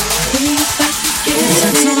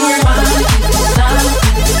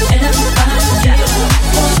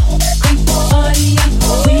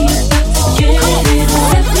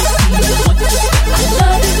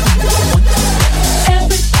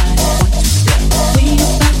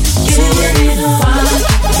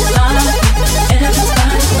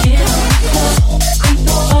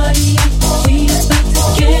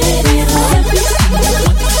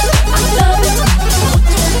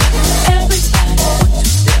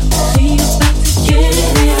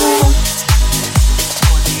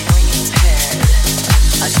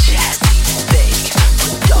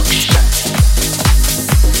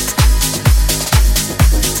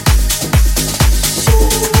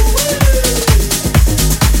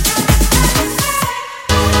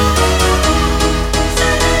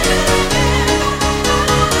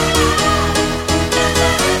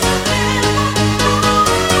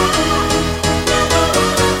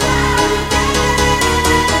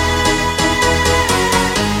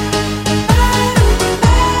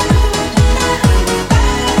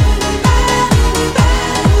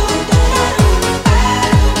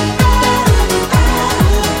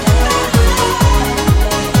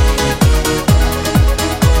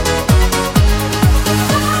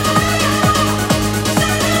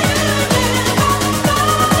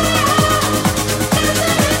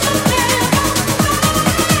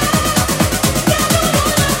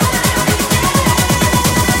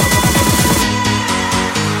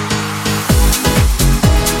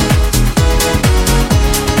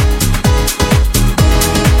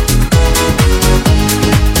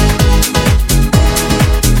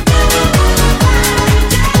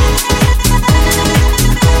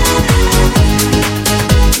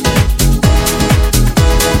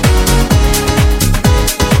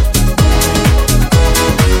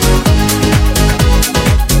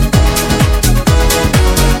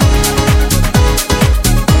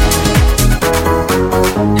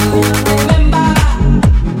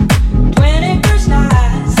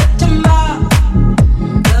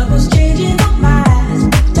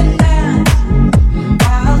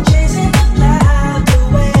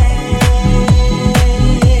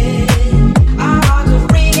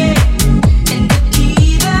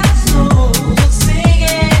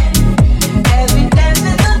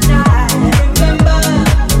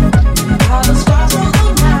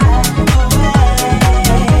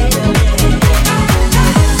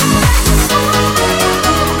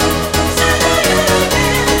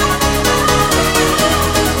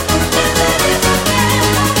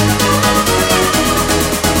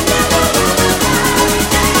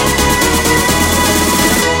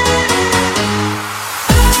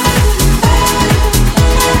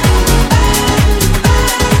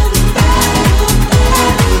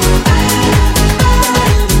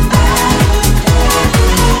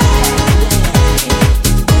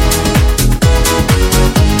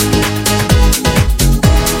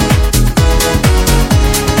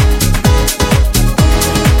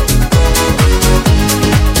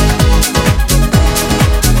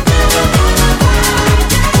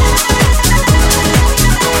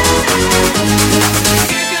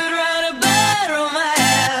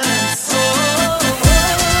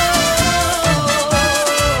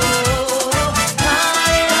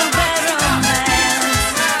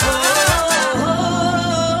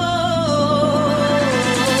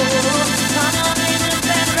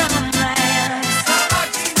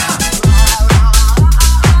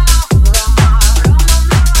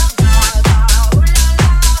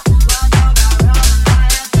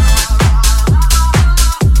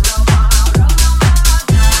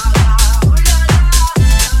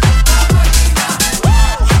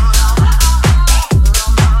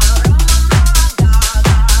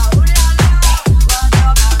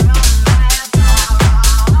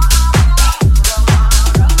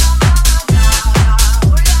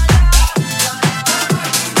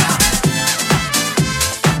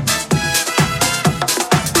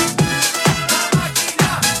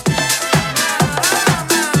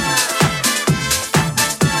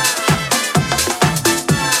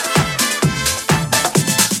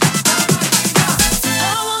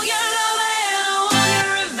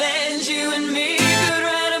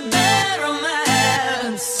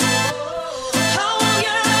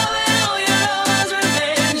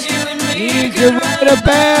 He could write a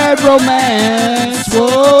bad romance.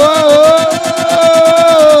 Whoa.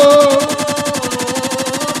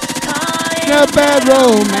 A bad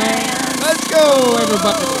romance. Let's go,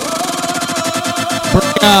 everybody.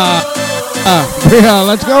 Bria,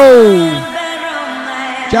 let's go.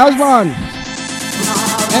 Jasmine.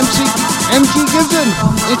 MC Gibson.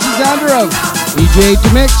 It's Zandra. DJ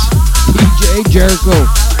Demix. DJ Jericho.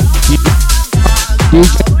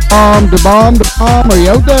 DJ the bomb. Are you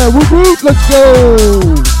out there? Whoop whoop. Let's go.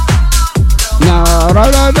 Na ra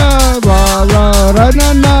ra ra ra ra ra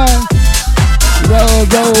na na.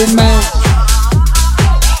 Romance.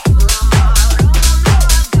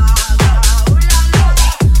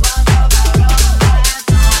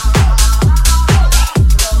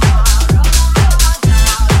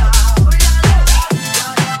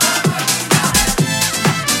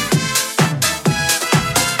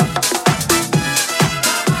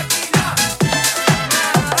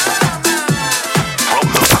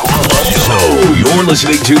 You're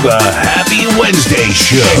listening to the Happy Wednesday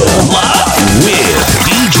Show live with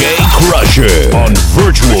DJ Crusher on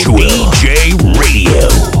Virtual DJ Radio.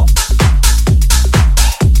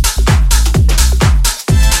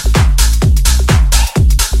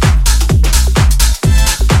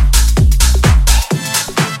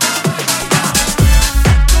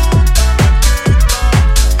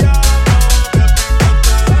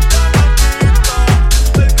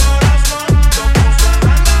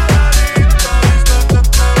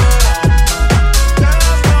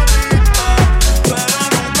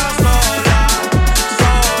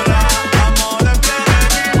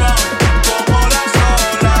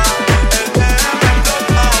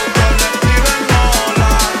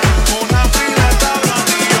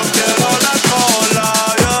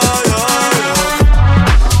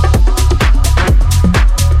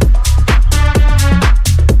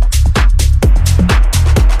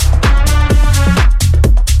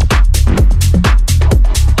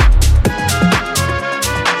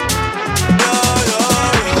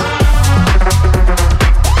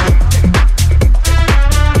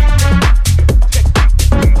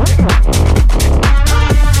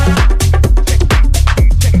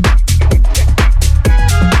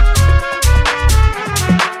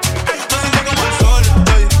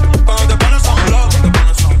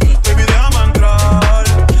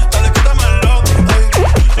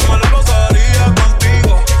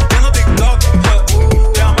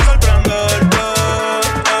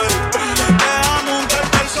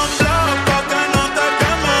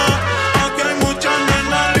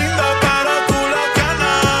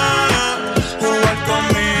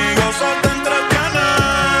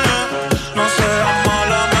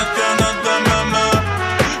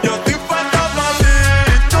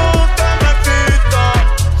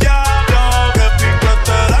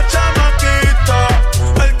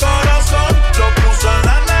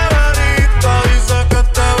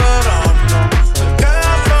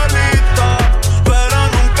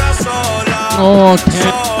 Oh,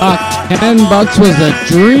 $10 was a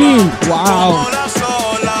dream. Wow.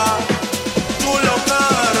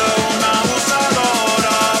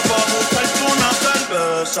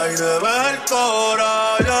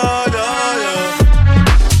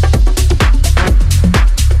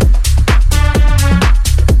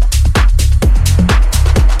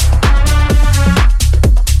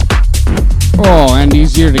 Oh, and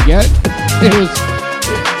easier to get. It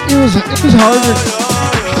was harder.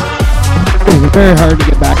 It was very hard to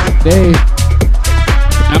get back today.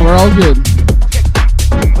 Now we're all good.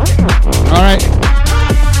 All right.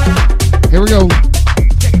 Here we go.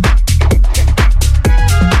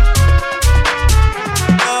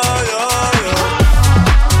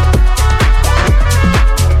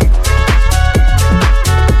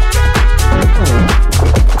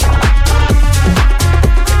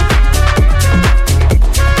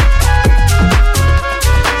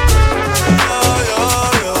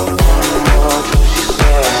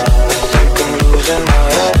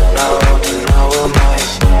 Now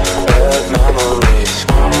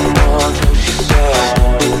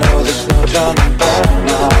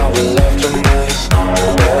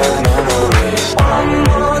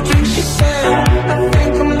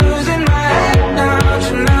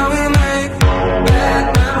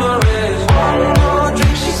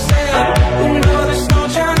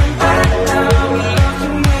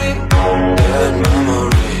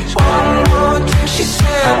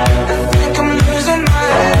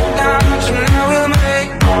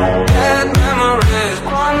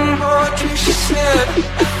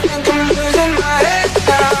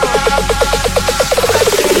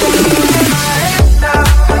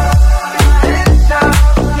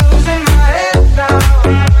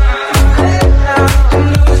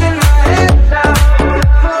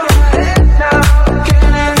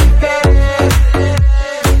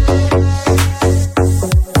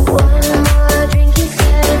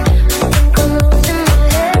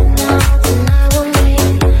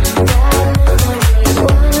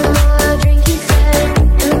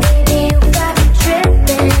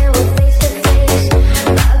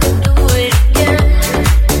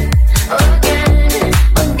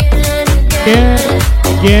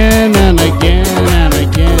again and again and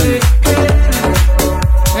again.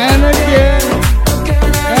 And again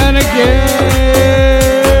and again.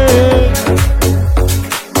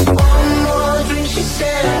 One more drink, she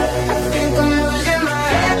said. I think I'm losing my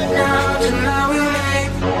head now. Tonight we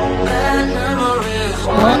make bad memories.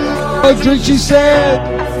 One more drink, she said. I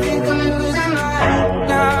think I'm losing my head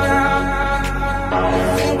now. I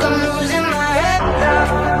think I'm losing my head now.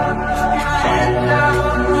 My head now.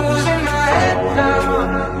 Losing my head now.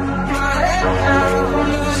 My head now.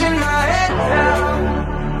 Losing my head now.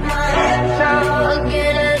 My head now.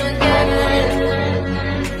 Again and again.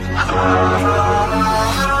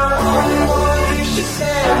 One more drink, she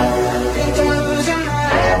said. I think I'm losing my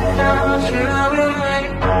head now. Tonight we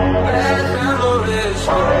make bad memories.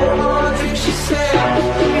 One more drink, she said.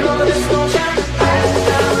 You know this won't turn back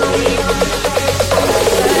now. We gonna make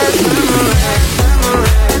bad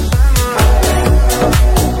memories.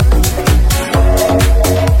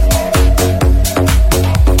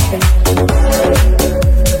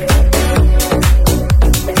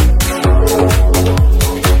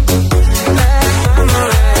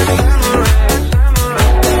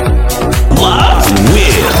 Live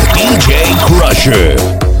with DJ Crusher.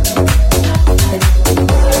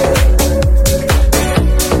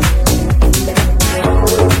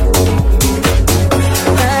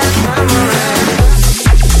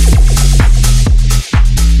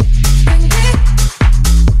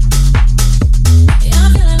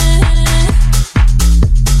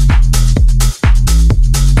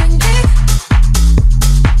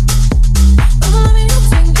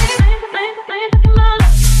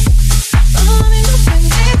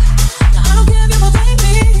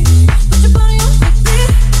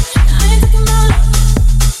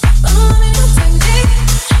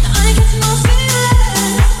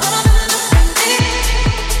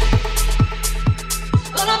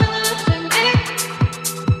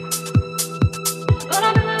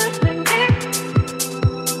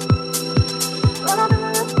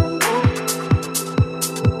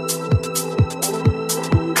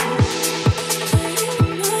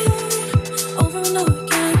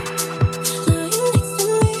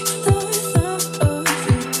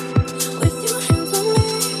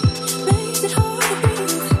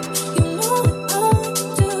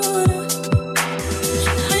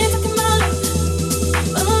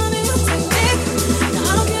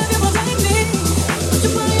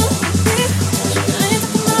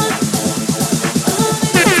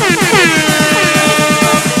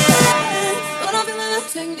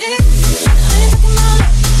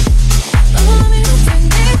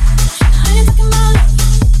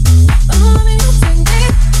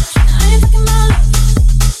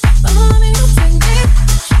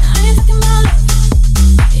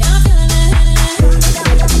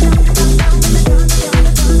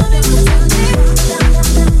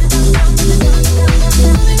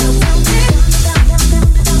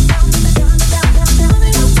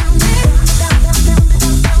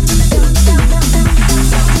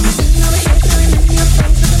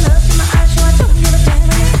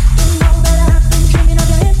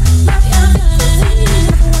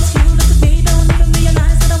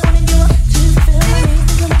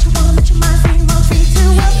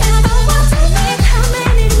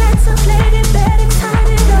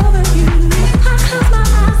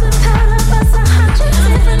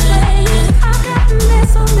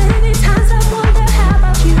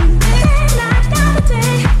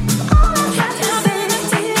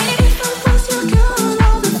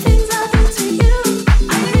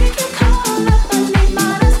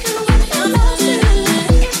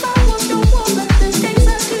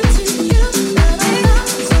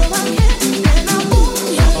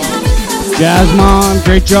 Jasmine,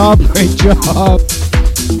 great job, great job.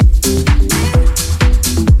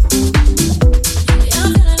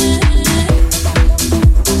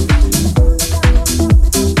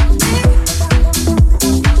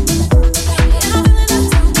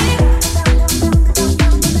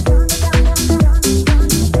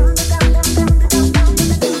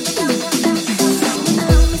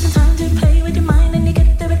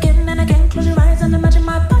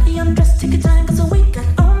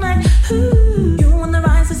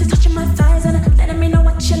 Letting me know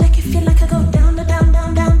what you like. If you like, I go down.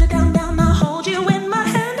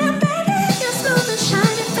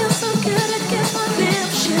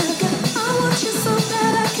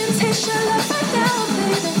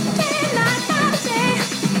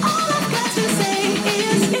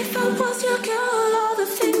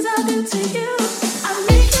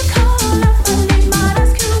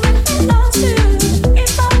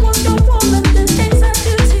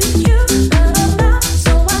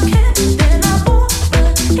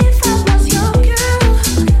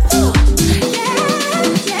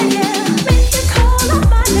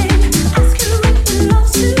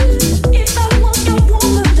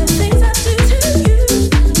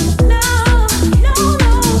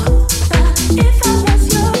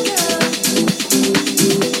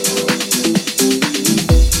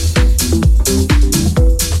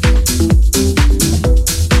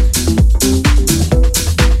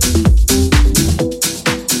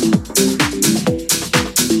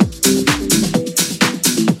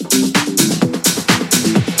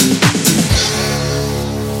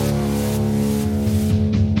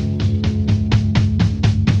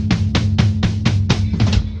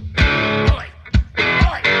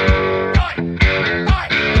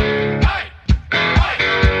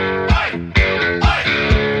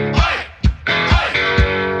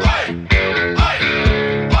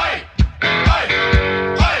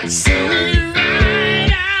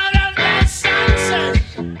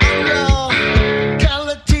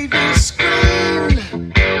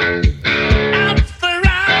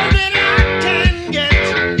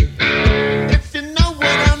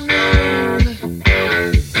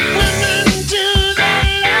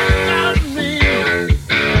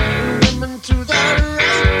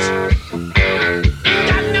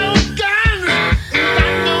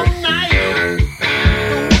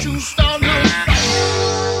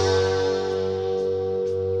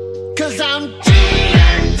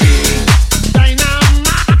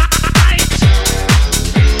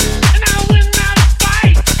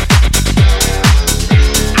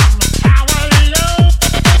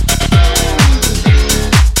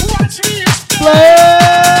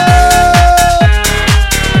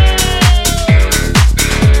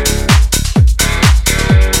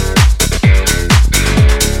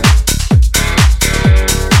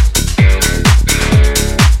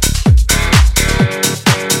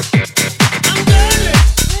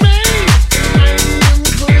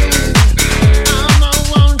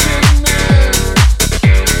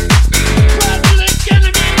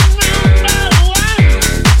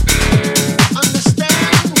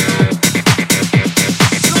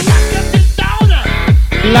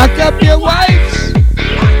 up your wives.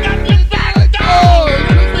 Oh,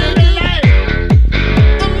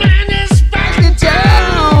 the man is back in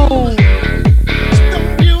town.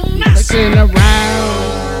 Looking around.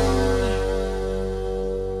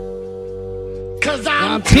 'Cause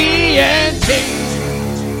I'm TNT.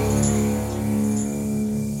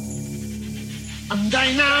 I'm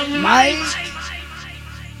dynamite.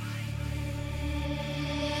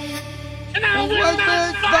 And I will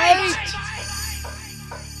not fight.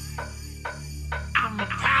 I'm a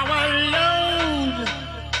power load.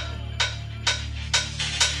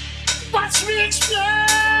 Watch me explode.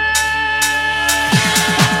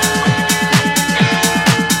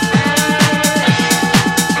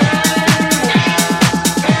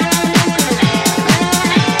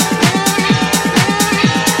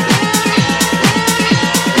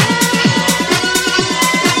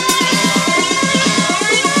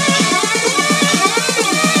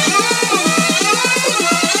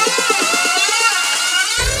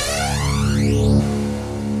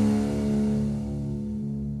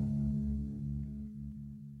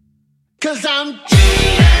 Cause I'm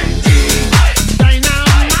TNT,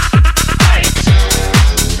 dynamite.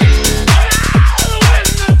 I'll win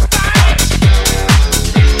the fight.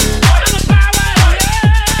 I'm a power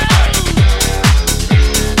load.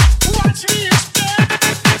 Watch me explode.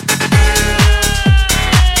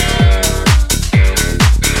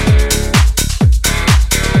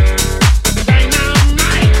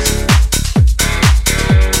 Dynamite.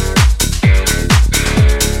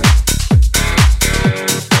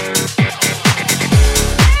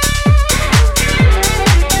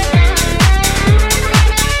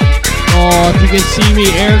 Oh, if you can see me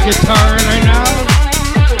air guitar right now.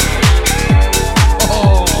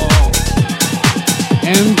 Oh,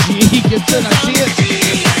 MG Gibson, I see it.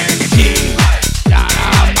 TNT,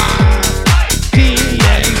 dynamite.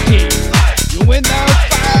 TNT, you win the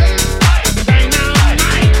fight.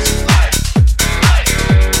 Dynamite.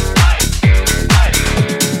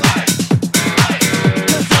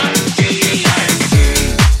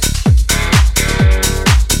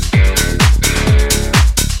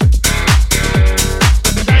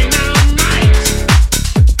 Dynamite.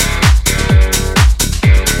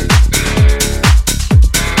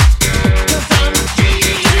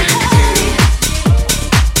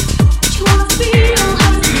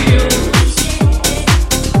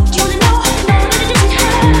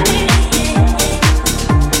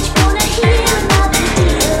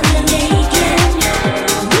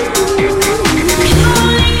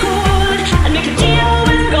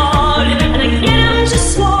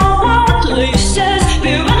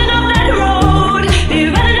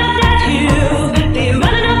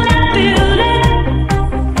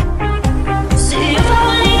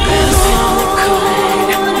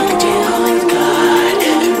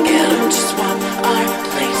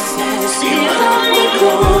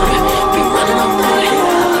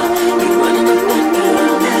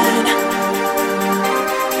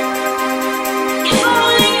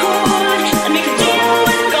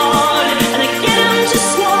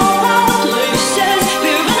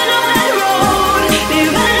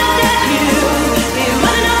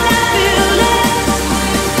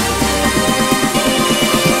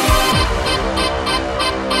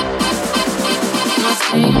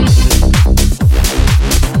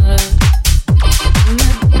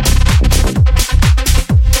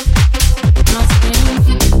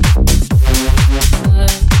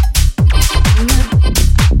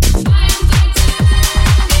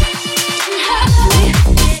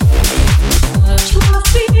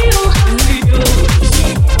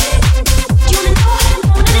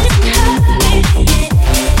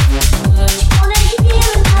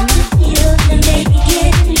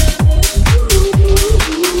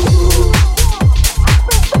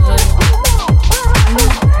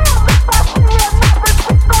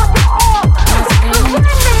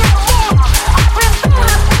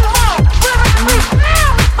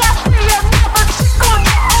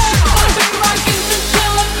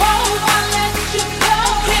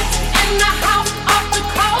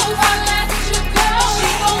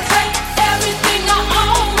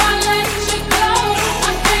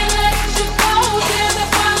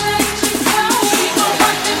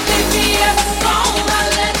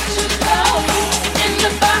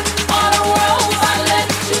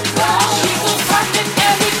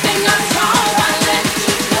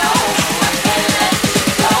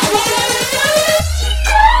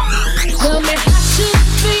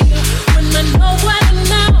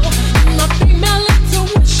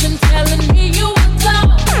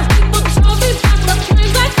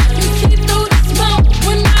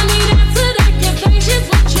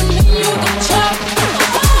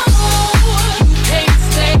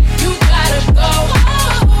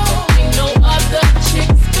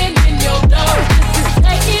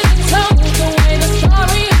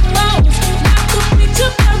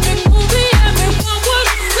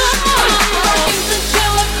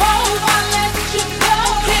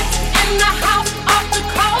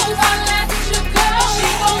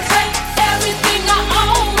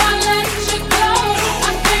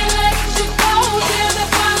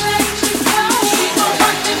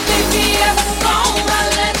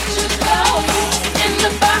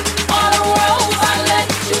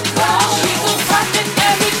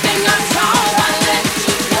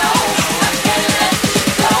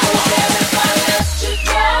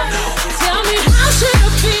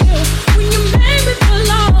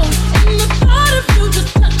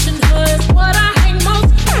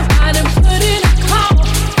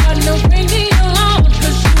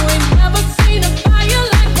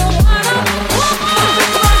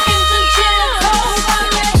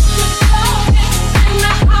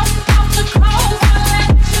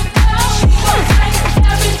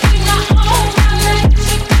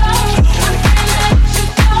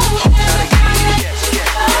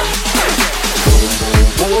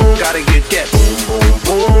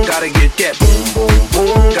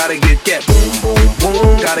 boom. Gotta get that boom, boom,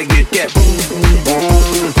 boom. Gotta get that boom, boom,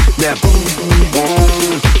 boom. That boom, boom,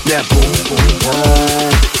 boom. That boom, boom, boom.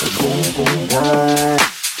 Boom, boom, boom.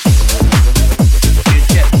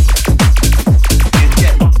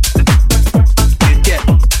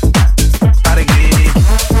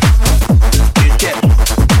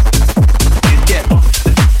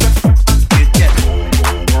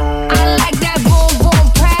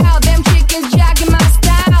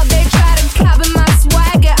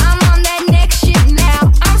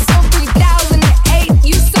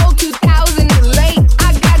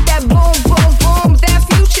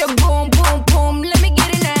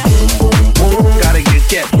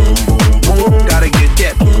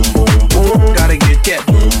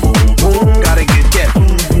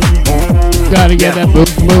 Gotta get that boom,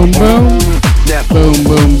 boom, boom. That boom,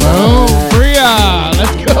 boom, boom. Bria,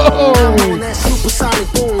 let's go. I'm on that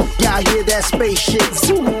supersonic boom. Y'all hear that spaceship?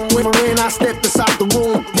 When I step inside the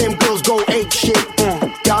room, them girls go ape shit.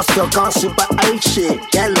 Y'all stuck on super 8 shit.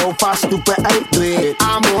 That lo-fi stupid 8-bit.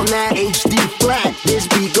 I'm on that HD flat. This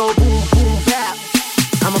beat go boom, boom, bap.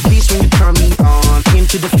 I'm a beast when you turn me on.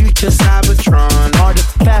 Into the future, Cybertron. Harder,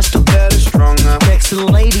 faster, better, stronger. Sexy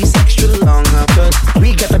ladies, extra longer. Cause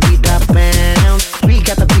we got to beat that pound. We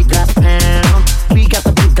got to beat that pound. We got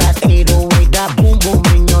to beat that 808. That boom, boom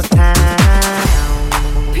in your town.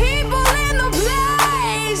 People in the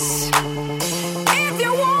place, if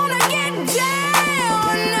you wanna get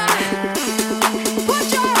down, put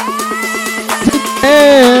your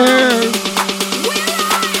hands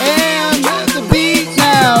And the beat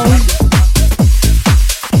now.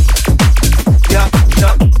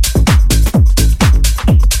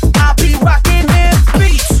 I be rocking them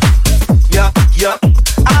beats. Yup, yup.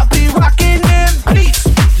 I be rocking them beats.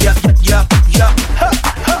 Yup, yup, yup. Huh,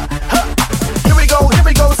 huh, huh. Here we go.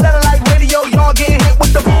 Satellite radio, y'all getting hit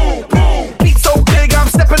with the boom, boom. Beat so big, I'm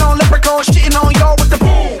stepping on leprechaun, shitting on y'all with the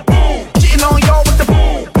boom, boom. Shitting on y'all with the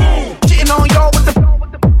boom, boom. Shitting on y'all with the boom.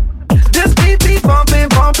 This beat be bumping,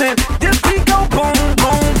 bumping. This beat go boom,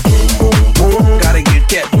 boom, boom, boom. Gotta get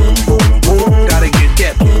that boom, boom, boom. Gotta get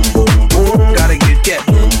that boom, boom, boom. Gotta get that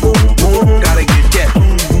boom, boom, boom. Gotta get that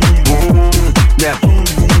boom, boom, boom. That boom,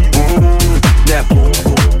 boom, boom. That boom,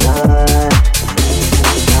 boom, boom.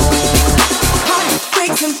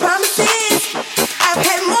 Heartbreaks and promises, I've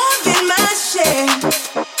had more than my share.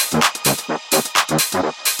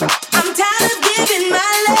 I'm tired of giving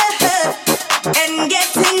my love and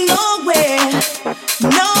getting nowhere,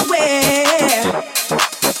 nowhere.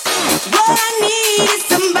 What I need is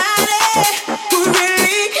somebody who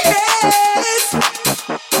really cares.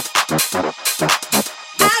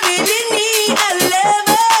 I really need a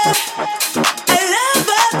lover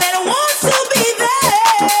that wants to be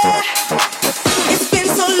there. It's been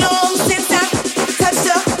so long since I touched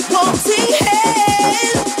a wanting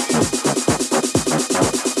hand.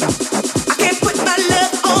 I can't put my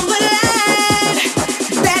love on the line.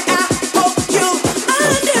 That I hope you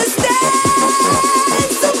understand.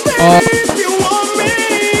 So baby, if you want me,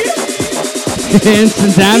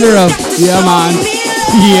 Instant dandruff. Yeah, man.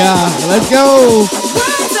 Yeah, let's go.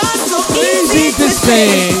 words are so Easy to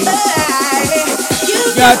say.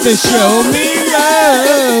 You Got to show me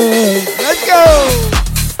love. Let's go.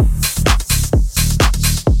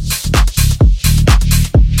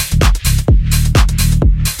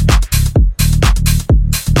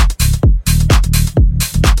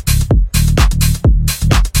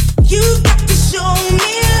 You've got to show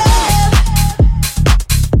me love.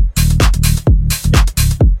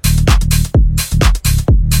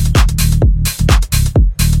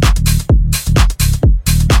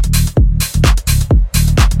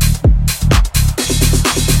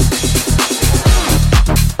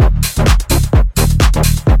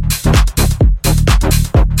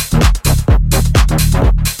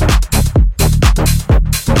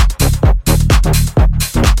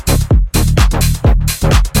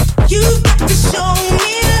 You've got to show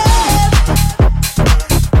me love.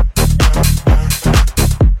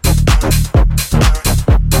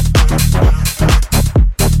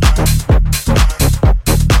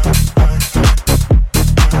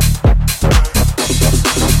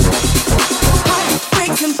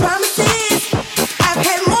 Heartbreaks and promises, I've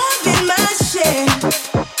had more than my share.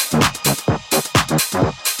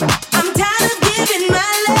 I'm tired of giving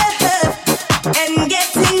my love and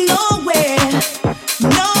getting nowhere,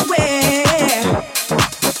 nowhere.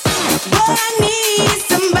 What I need is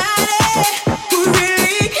somebody who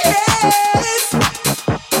really cares.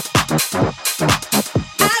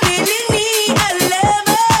 I really need a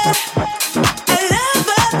lover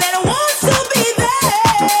that wants to be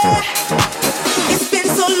there. It's been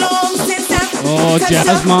so long since I Oh, touched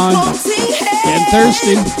Jasmine. a wanting hand. Getting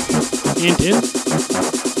thirsty. Hint, hint.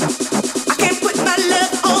 I can't put my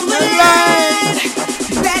love on the line.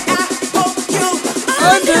 That I hope you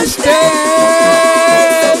understand.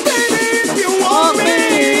 So baby, if you want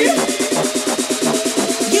me,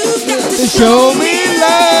 you've got to show me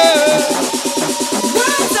love.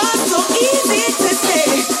 Words are so easy to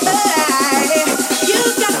say, but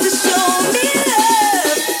you've got to show me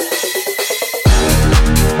love.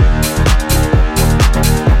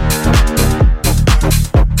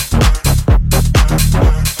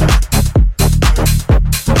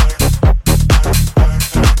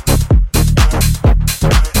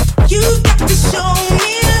 You've got to show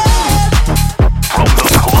me love.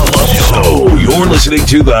 So you're listening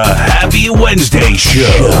to the Happy Wednesday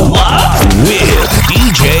Show live with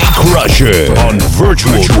DJ Crusher on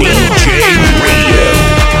Virtual DJ Radio.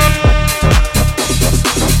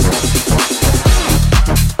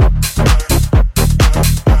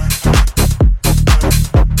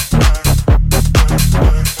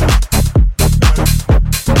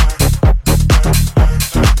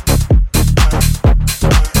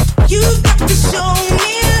 You've got to show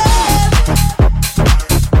me love.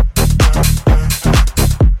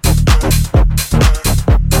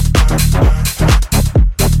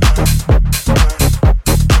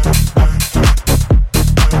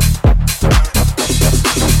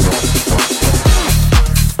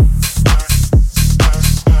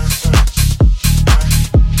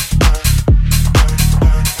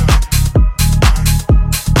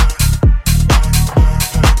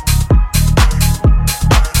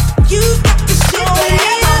 You've got to show me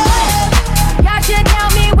love. Y'all should tell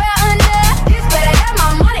me where under. This better have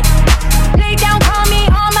my money. Lay down, call me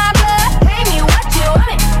on my blood. Pay me what you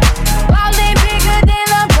want. Ballin' bigger than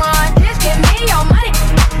LeBron. Just give me your money.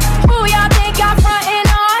 Who y'all think y'all frontin'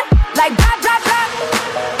 on? Like drop, drop, drop.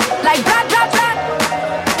 Like drop, drop, drop.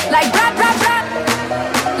 Like drop, drop, drop.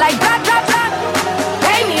 Like drop, drop, drop.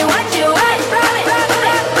 Pay me what you want.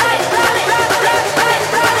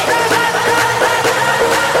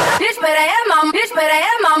 This better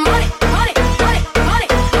have my money. Money, money, money, money,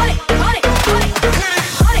 money, money, money, money, money, money,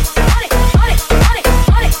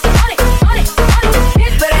 money, money, money, money.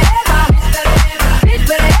 This better have my. This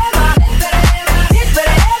better have my. This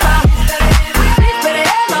better have my. This better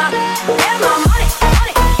have my. Have my money, money, money,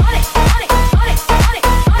 money,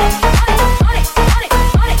 money, money,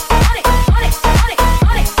 money, money, money, money, money, money, money, money.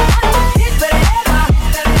 This better have my.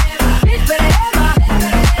 This better have my.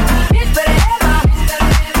 This better have my.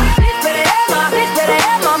 This better have my. This better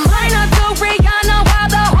have my mind up to Rihanna while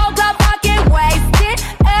the whole club fucking wasted.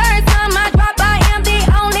 Every time I drop, I am the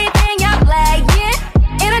only thing y'all playing.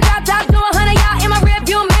 In a drop top to 100, y'all in my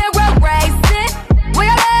rearview mirror racing. Where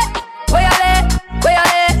y'all at? Where y'all at? Where y'all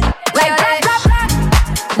at? Like drop, drop, drop.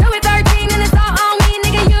 Louis 13 and it's all on me,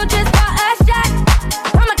 nigga. You just got a shot.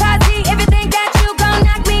 Kamikaze, if you think that you gon'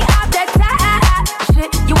 knock me off that top. Shit,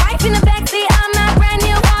 you wife in the backseat, I'm not brand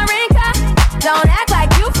new foreign car. Don't act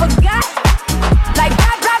like you forgot. Like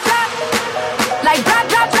drop, drop, drop. Like drop,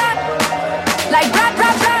 drop, drop. Like drop,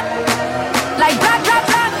 drop, drop. Like drop, drop,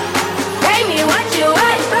 drop. Pay me what you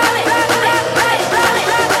want.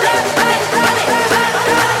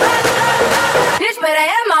 This better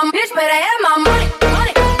have my. This better have my money.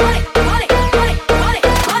 Money, money, money, money, money, money.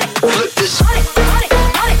 Money, money, money, money,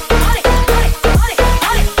 money,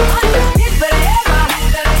 money, money. This better have my.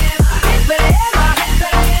 This better have my.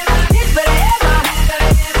 This better have my.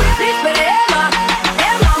 This better have my.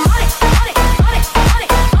 Have my money. Money, money, money, money,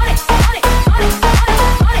 money, money, money, money,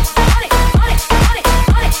 money, money,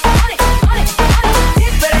 money, money, money. This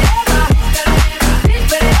better have my. This better have my. This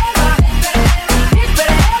better have my.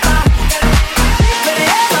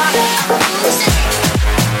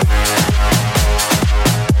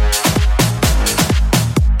 This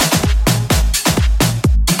better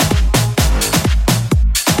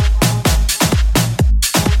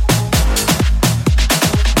have my.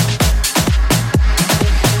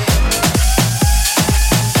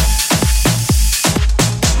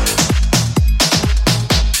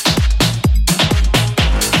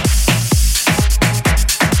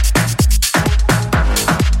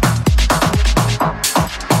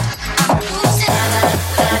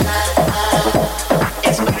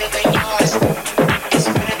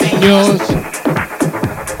 Yours.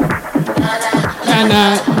 Na na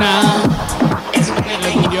na. It's better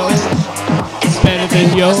than yours. It's better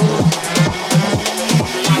than yours.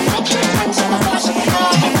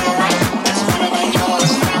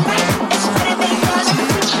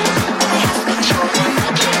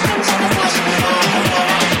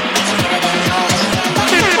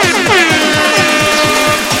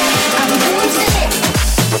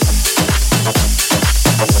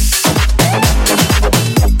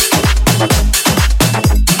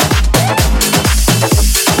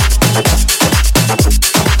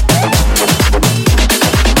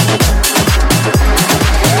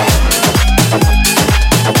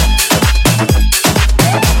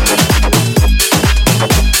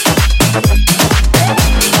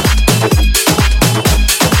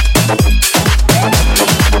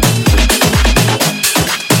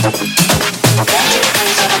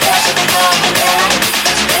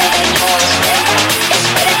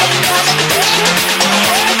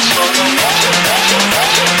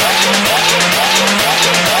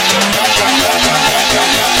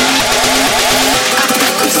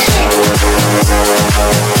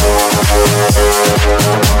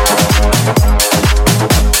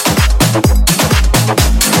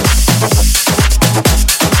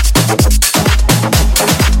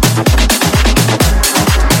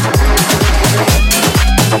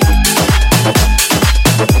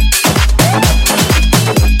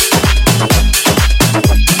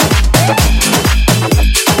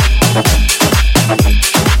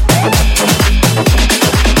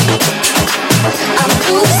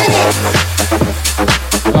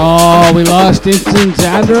 Oh, we lost Instant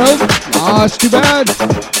Xandro. Oh, it's too bad.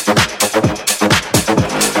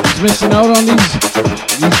 He's missing out on these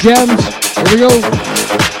gems. Here we go.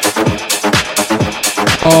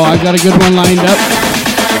 Oh, I got a good one lined up.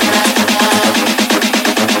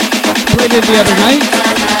 Played it the other night.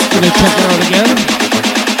 Gonna check it out again.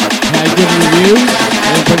 Had good reviews.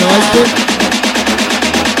 Everybody liked it.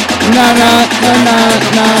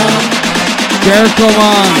 Na. Jericho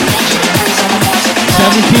on.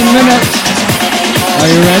 17 minutes. Are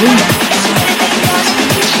you ready?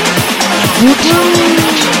 Woo-hoo.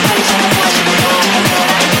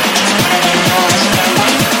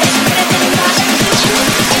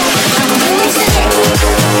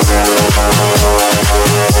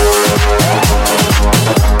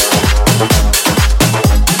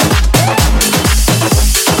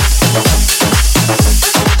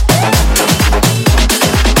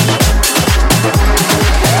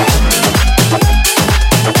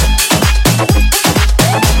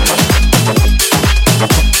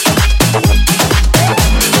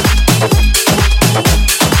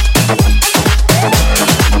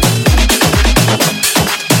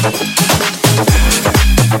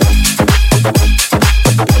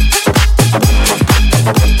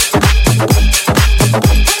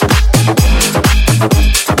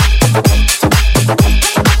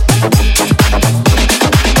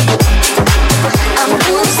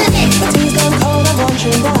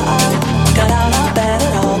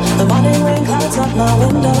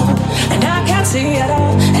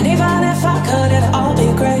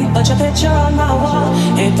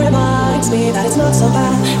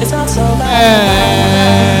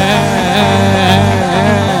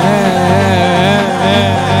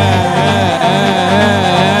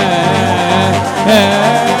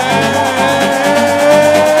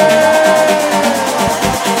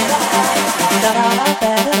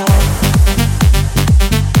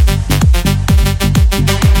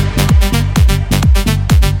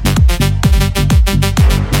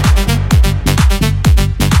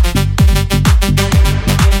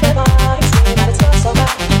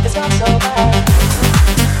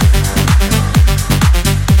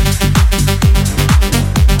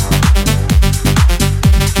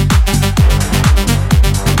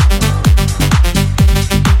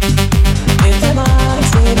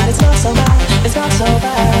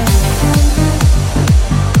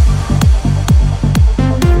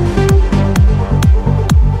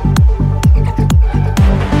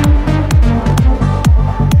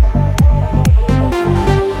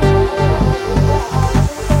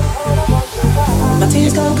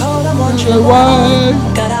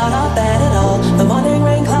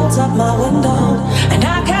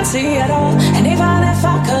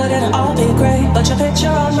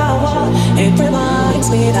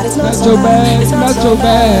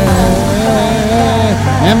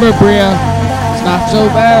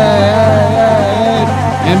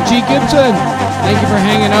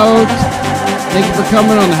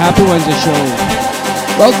 Coming on the Happy Wednesday show.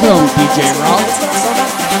 Welcome, DJ Rock.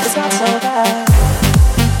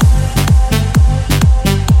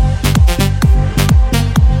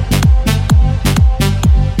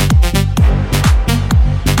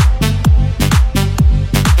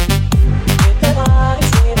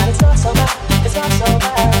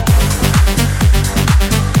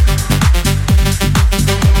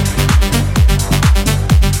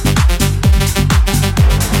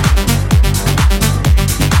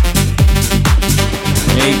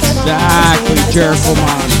 Jericho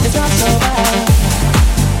man.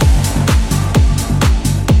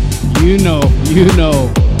 You know.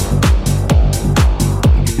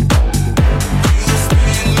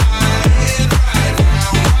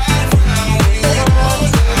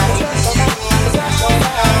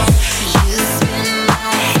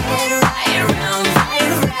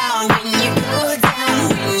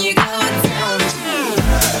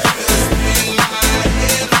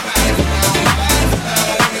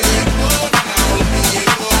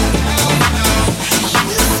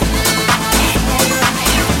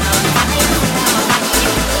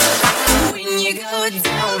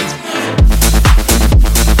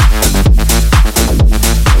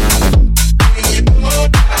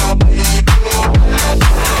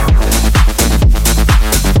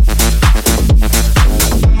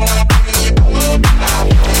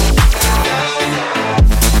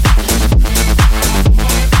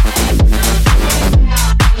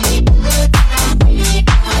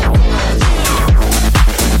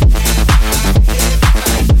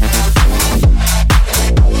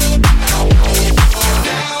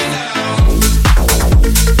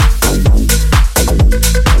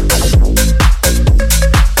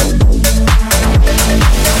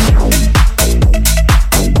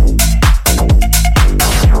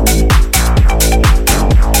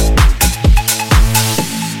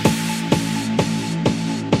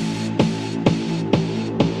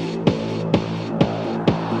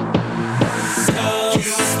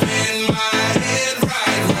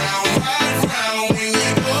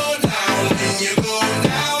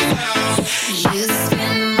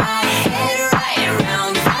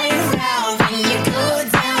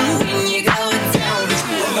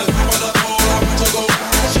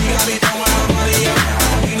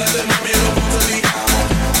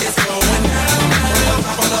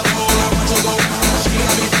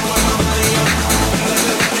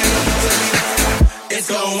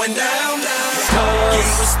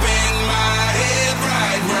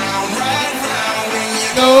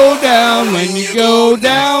 down when you go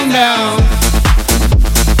down, down.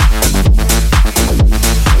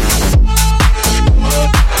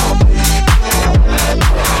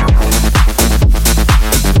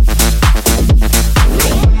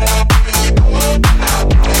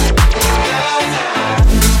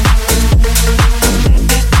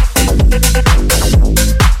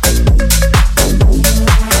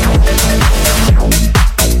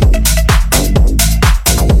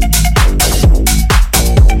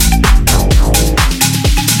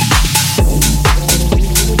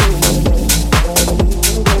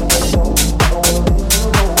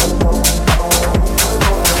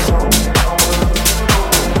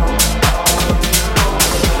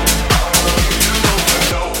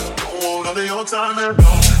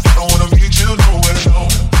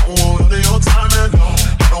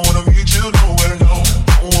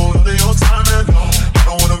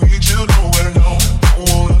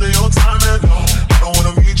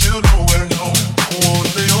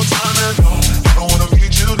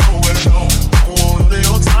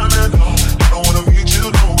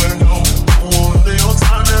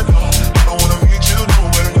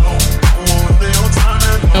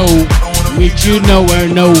 You nowhere,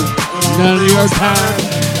 no, none of your time.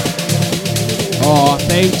 Oh,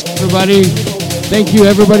 thanks everybody. Thank you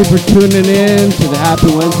everybody for tuning in to the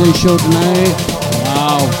Happy Wednesday show tonight.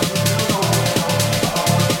 Wow.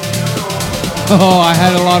 Oh, I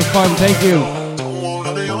had a lot of fun. Thank you.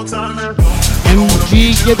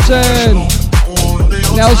 MG Gibson,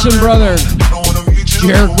 Nelson Brother,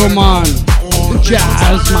 Jericho Man, the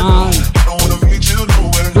Jazz Man,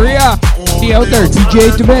 Bria, be out there,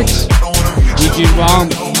 DJ Demix. DJ Bomb.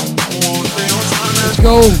 Let's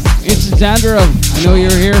go. It's Xandra. I know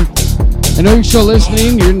you're here. I know you're still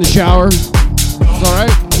listening. You're in the shower. It's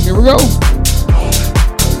alright. Here we go.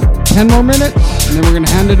 10 more minutes, and then we're going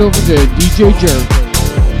to hand it over to DJ Jericho.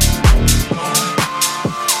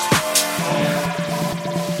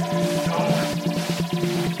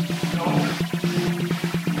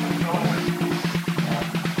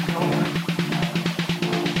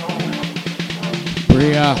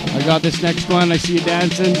 I got this next one. I see you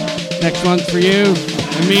dancing. Next one's for you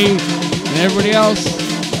and me and everybody else.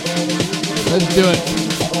 Let's do it.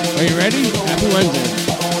 Are you ready? Happy Wednesday.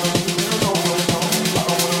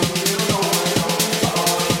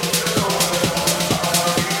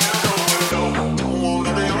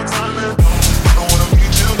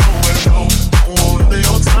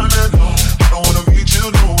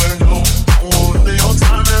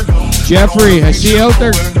 Jeffrey, I see you out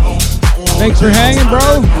there. Thanks for hanging, bro.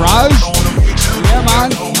 Raj? Yeah,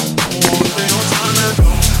 man.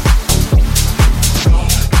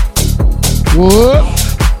 Whoop.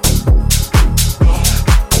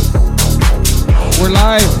 We're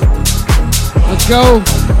live. Let's go.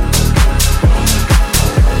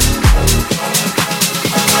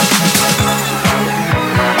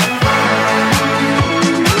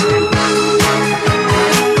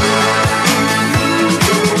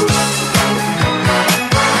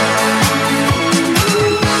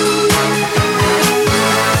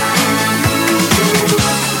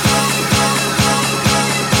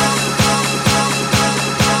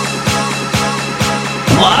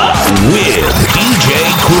 With DJ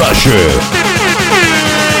Crusher.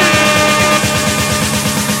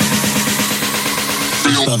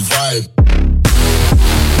 Feel the vibe.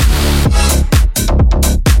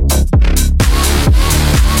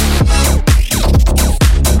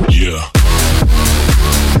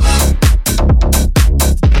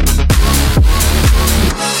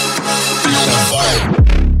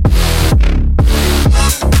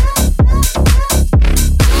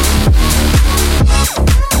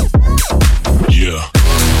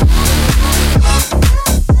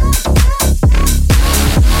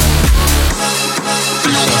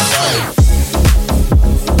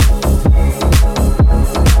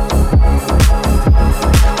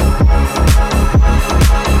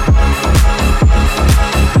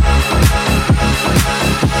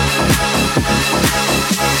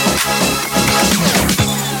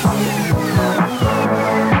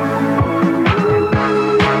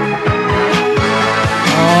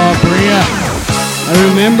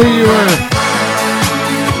 Remember you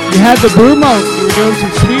had the broom out. You were doing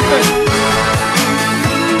some sweeping.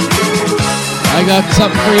 I got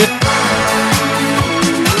something for you.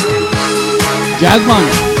 Jasmine.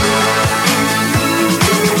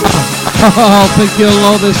 I think you'll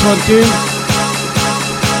know this one too.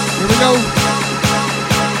 Here we go.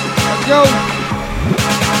 Let's go.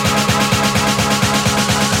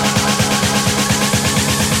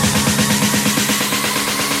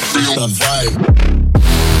 Feel the vibe.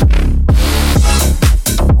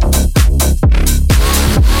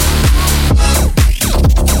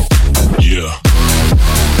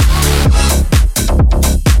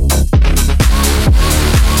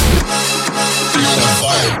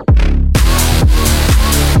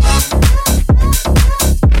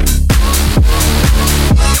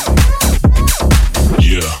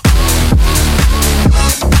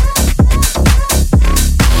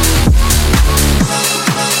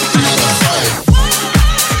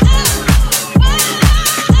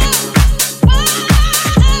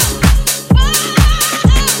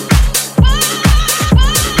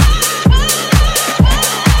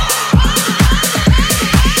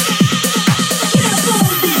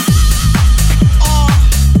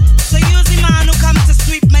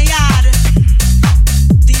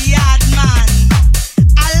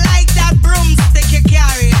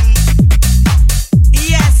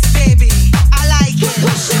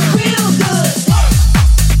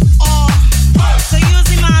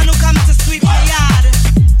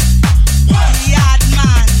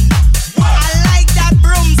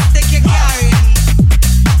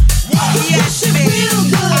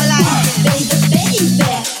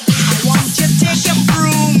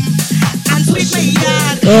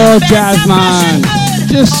 go, Jasmine.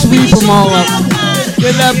 Just sweep them all up.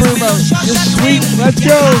 Get that broom out. Just sweep. Let's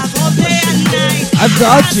go. I've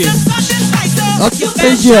got you. I'll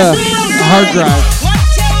send you a hard drive.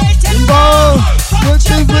 Jimbo, what's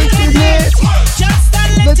the wicked hit?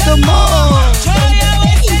 Let them all.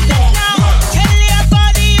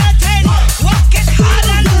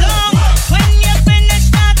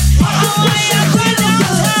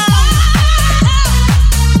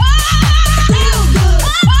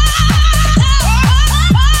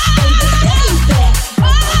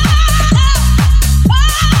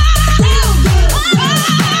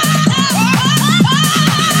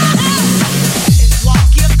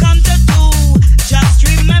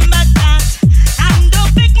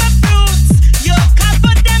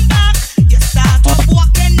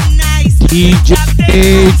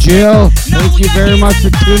 DJ Jill, thank you very much for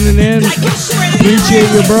tuning in. Appreciate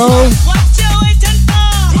you, bro.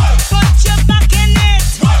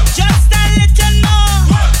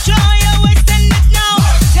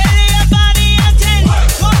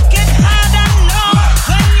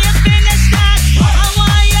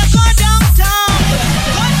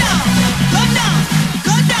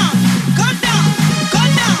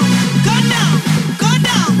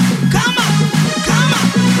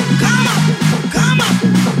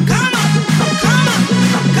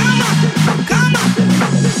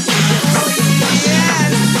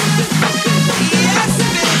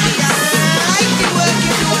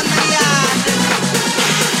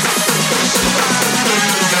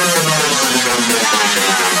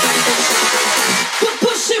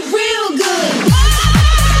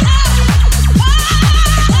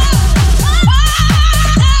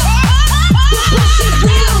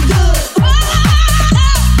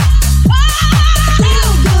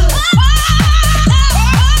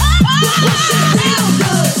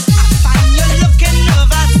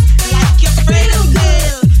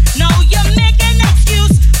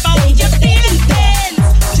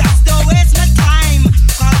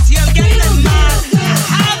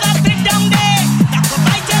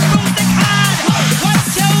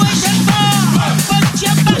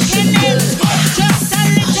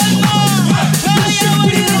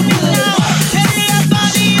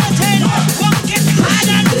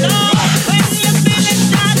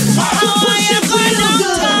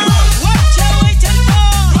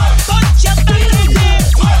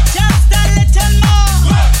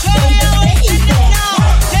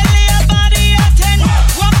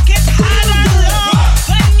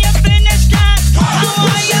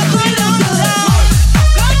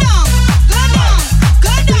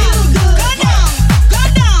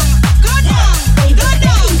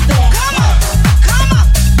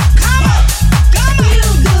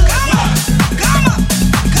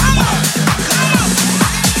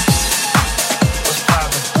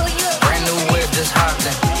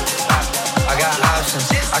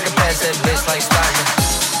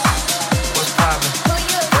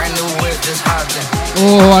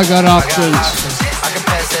 Oh, I got options. I can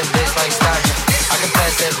pass that bitch like Stockton. I can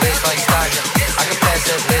pass that bitch like Stockton. I can pass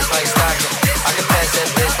that bitch like Stockton. I can pass that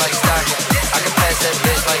bitch like Stockton. I can pass that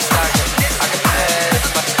bitch like Stockton. I can pass.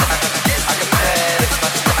 I can pass.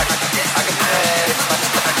 I can pass.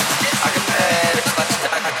 I can pass.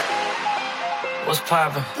 What's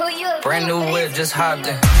poppin'? Brand new whip, just hopped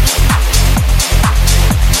in.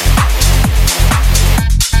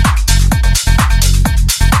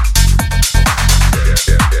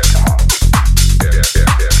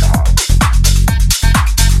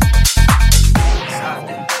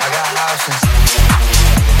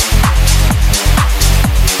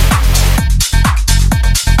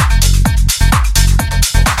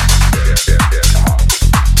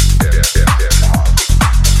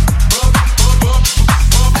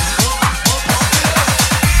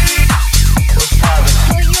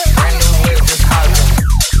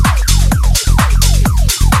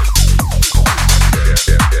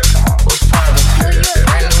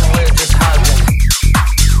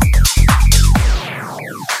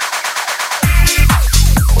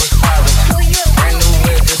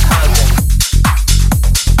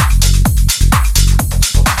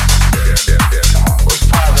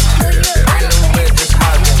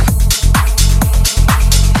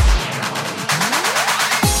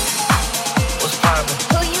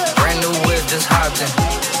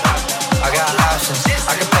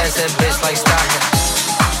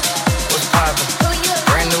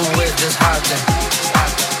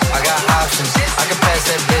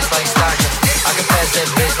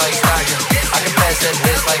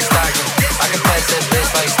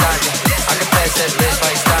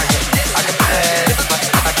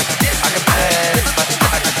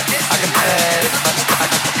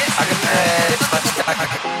 I can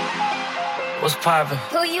pass. What's poppin'?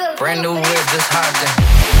 Brand new whip, just hopped in.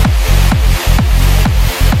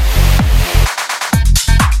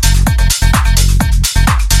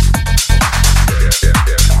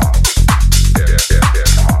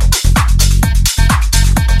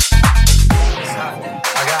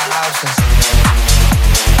 I got options.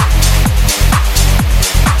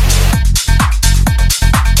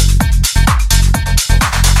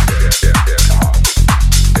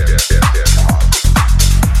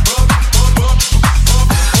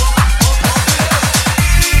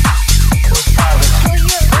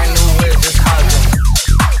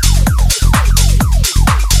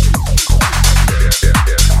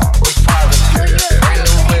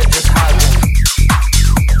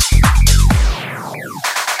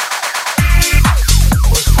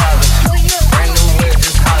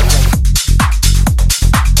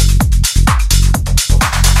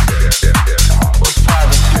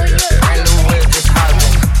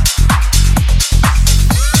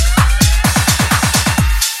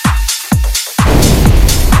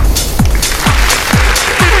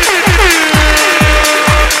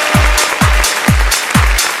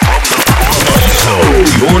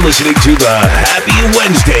 Listening to the Happy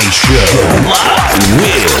Wednesday Show live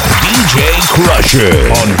with DJ Crusher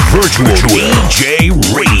on Virtual DJ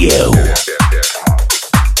Radio.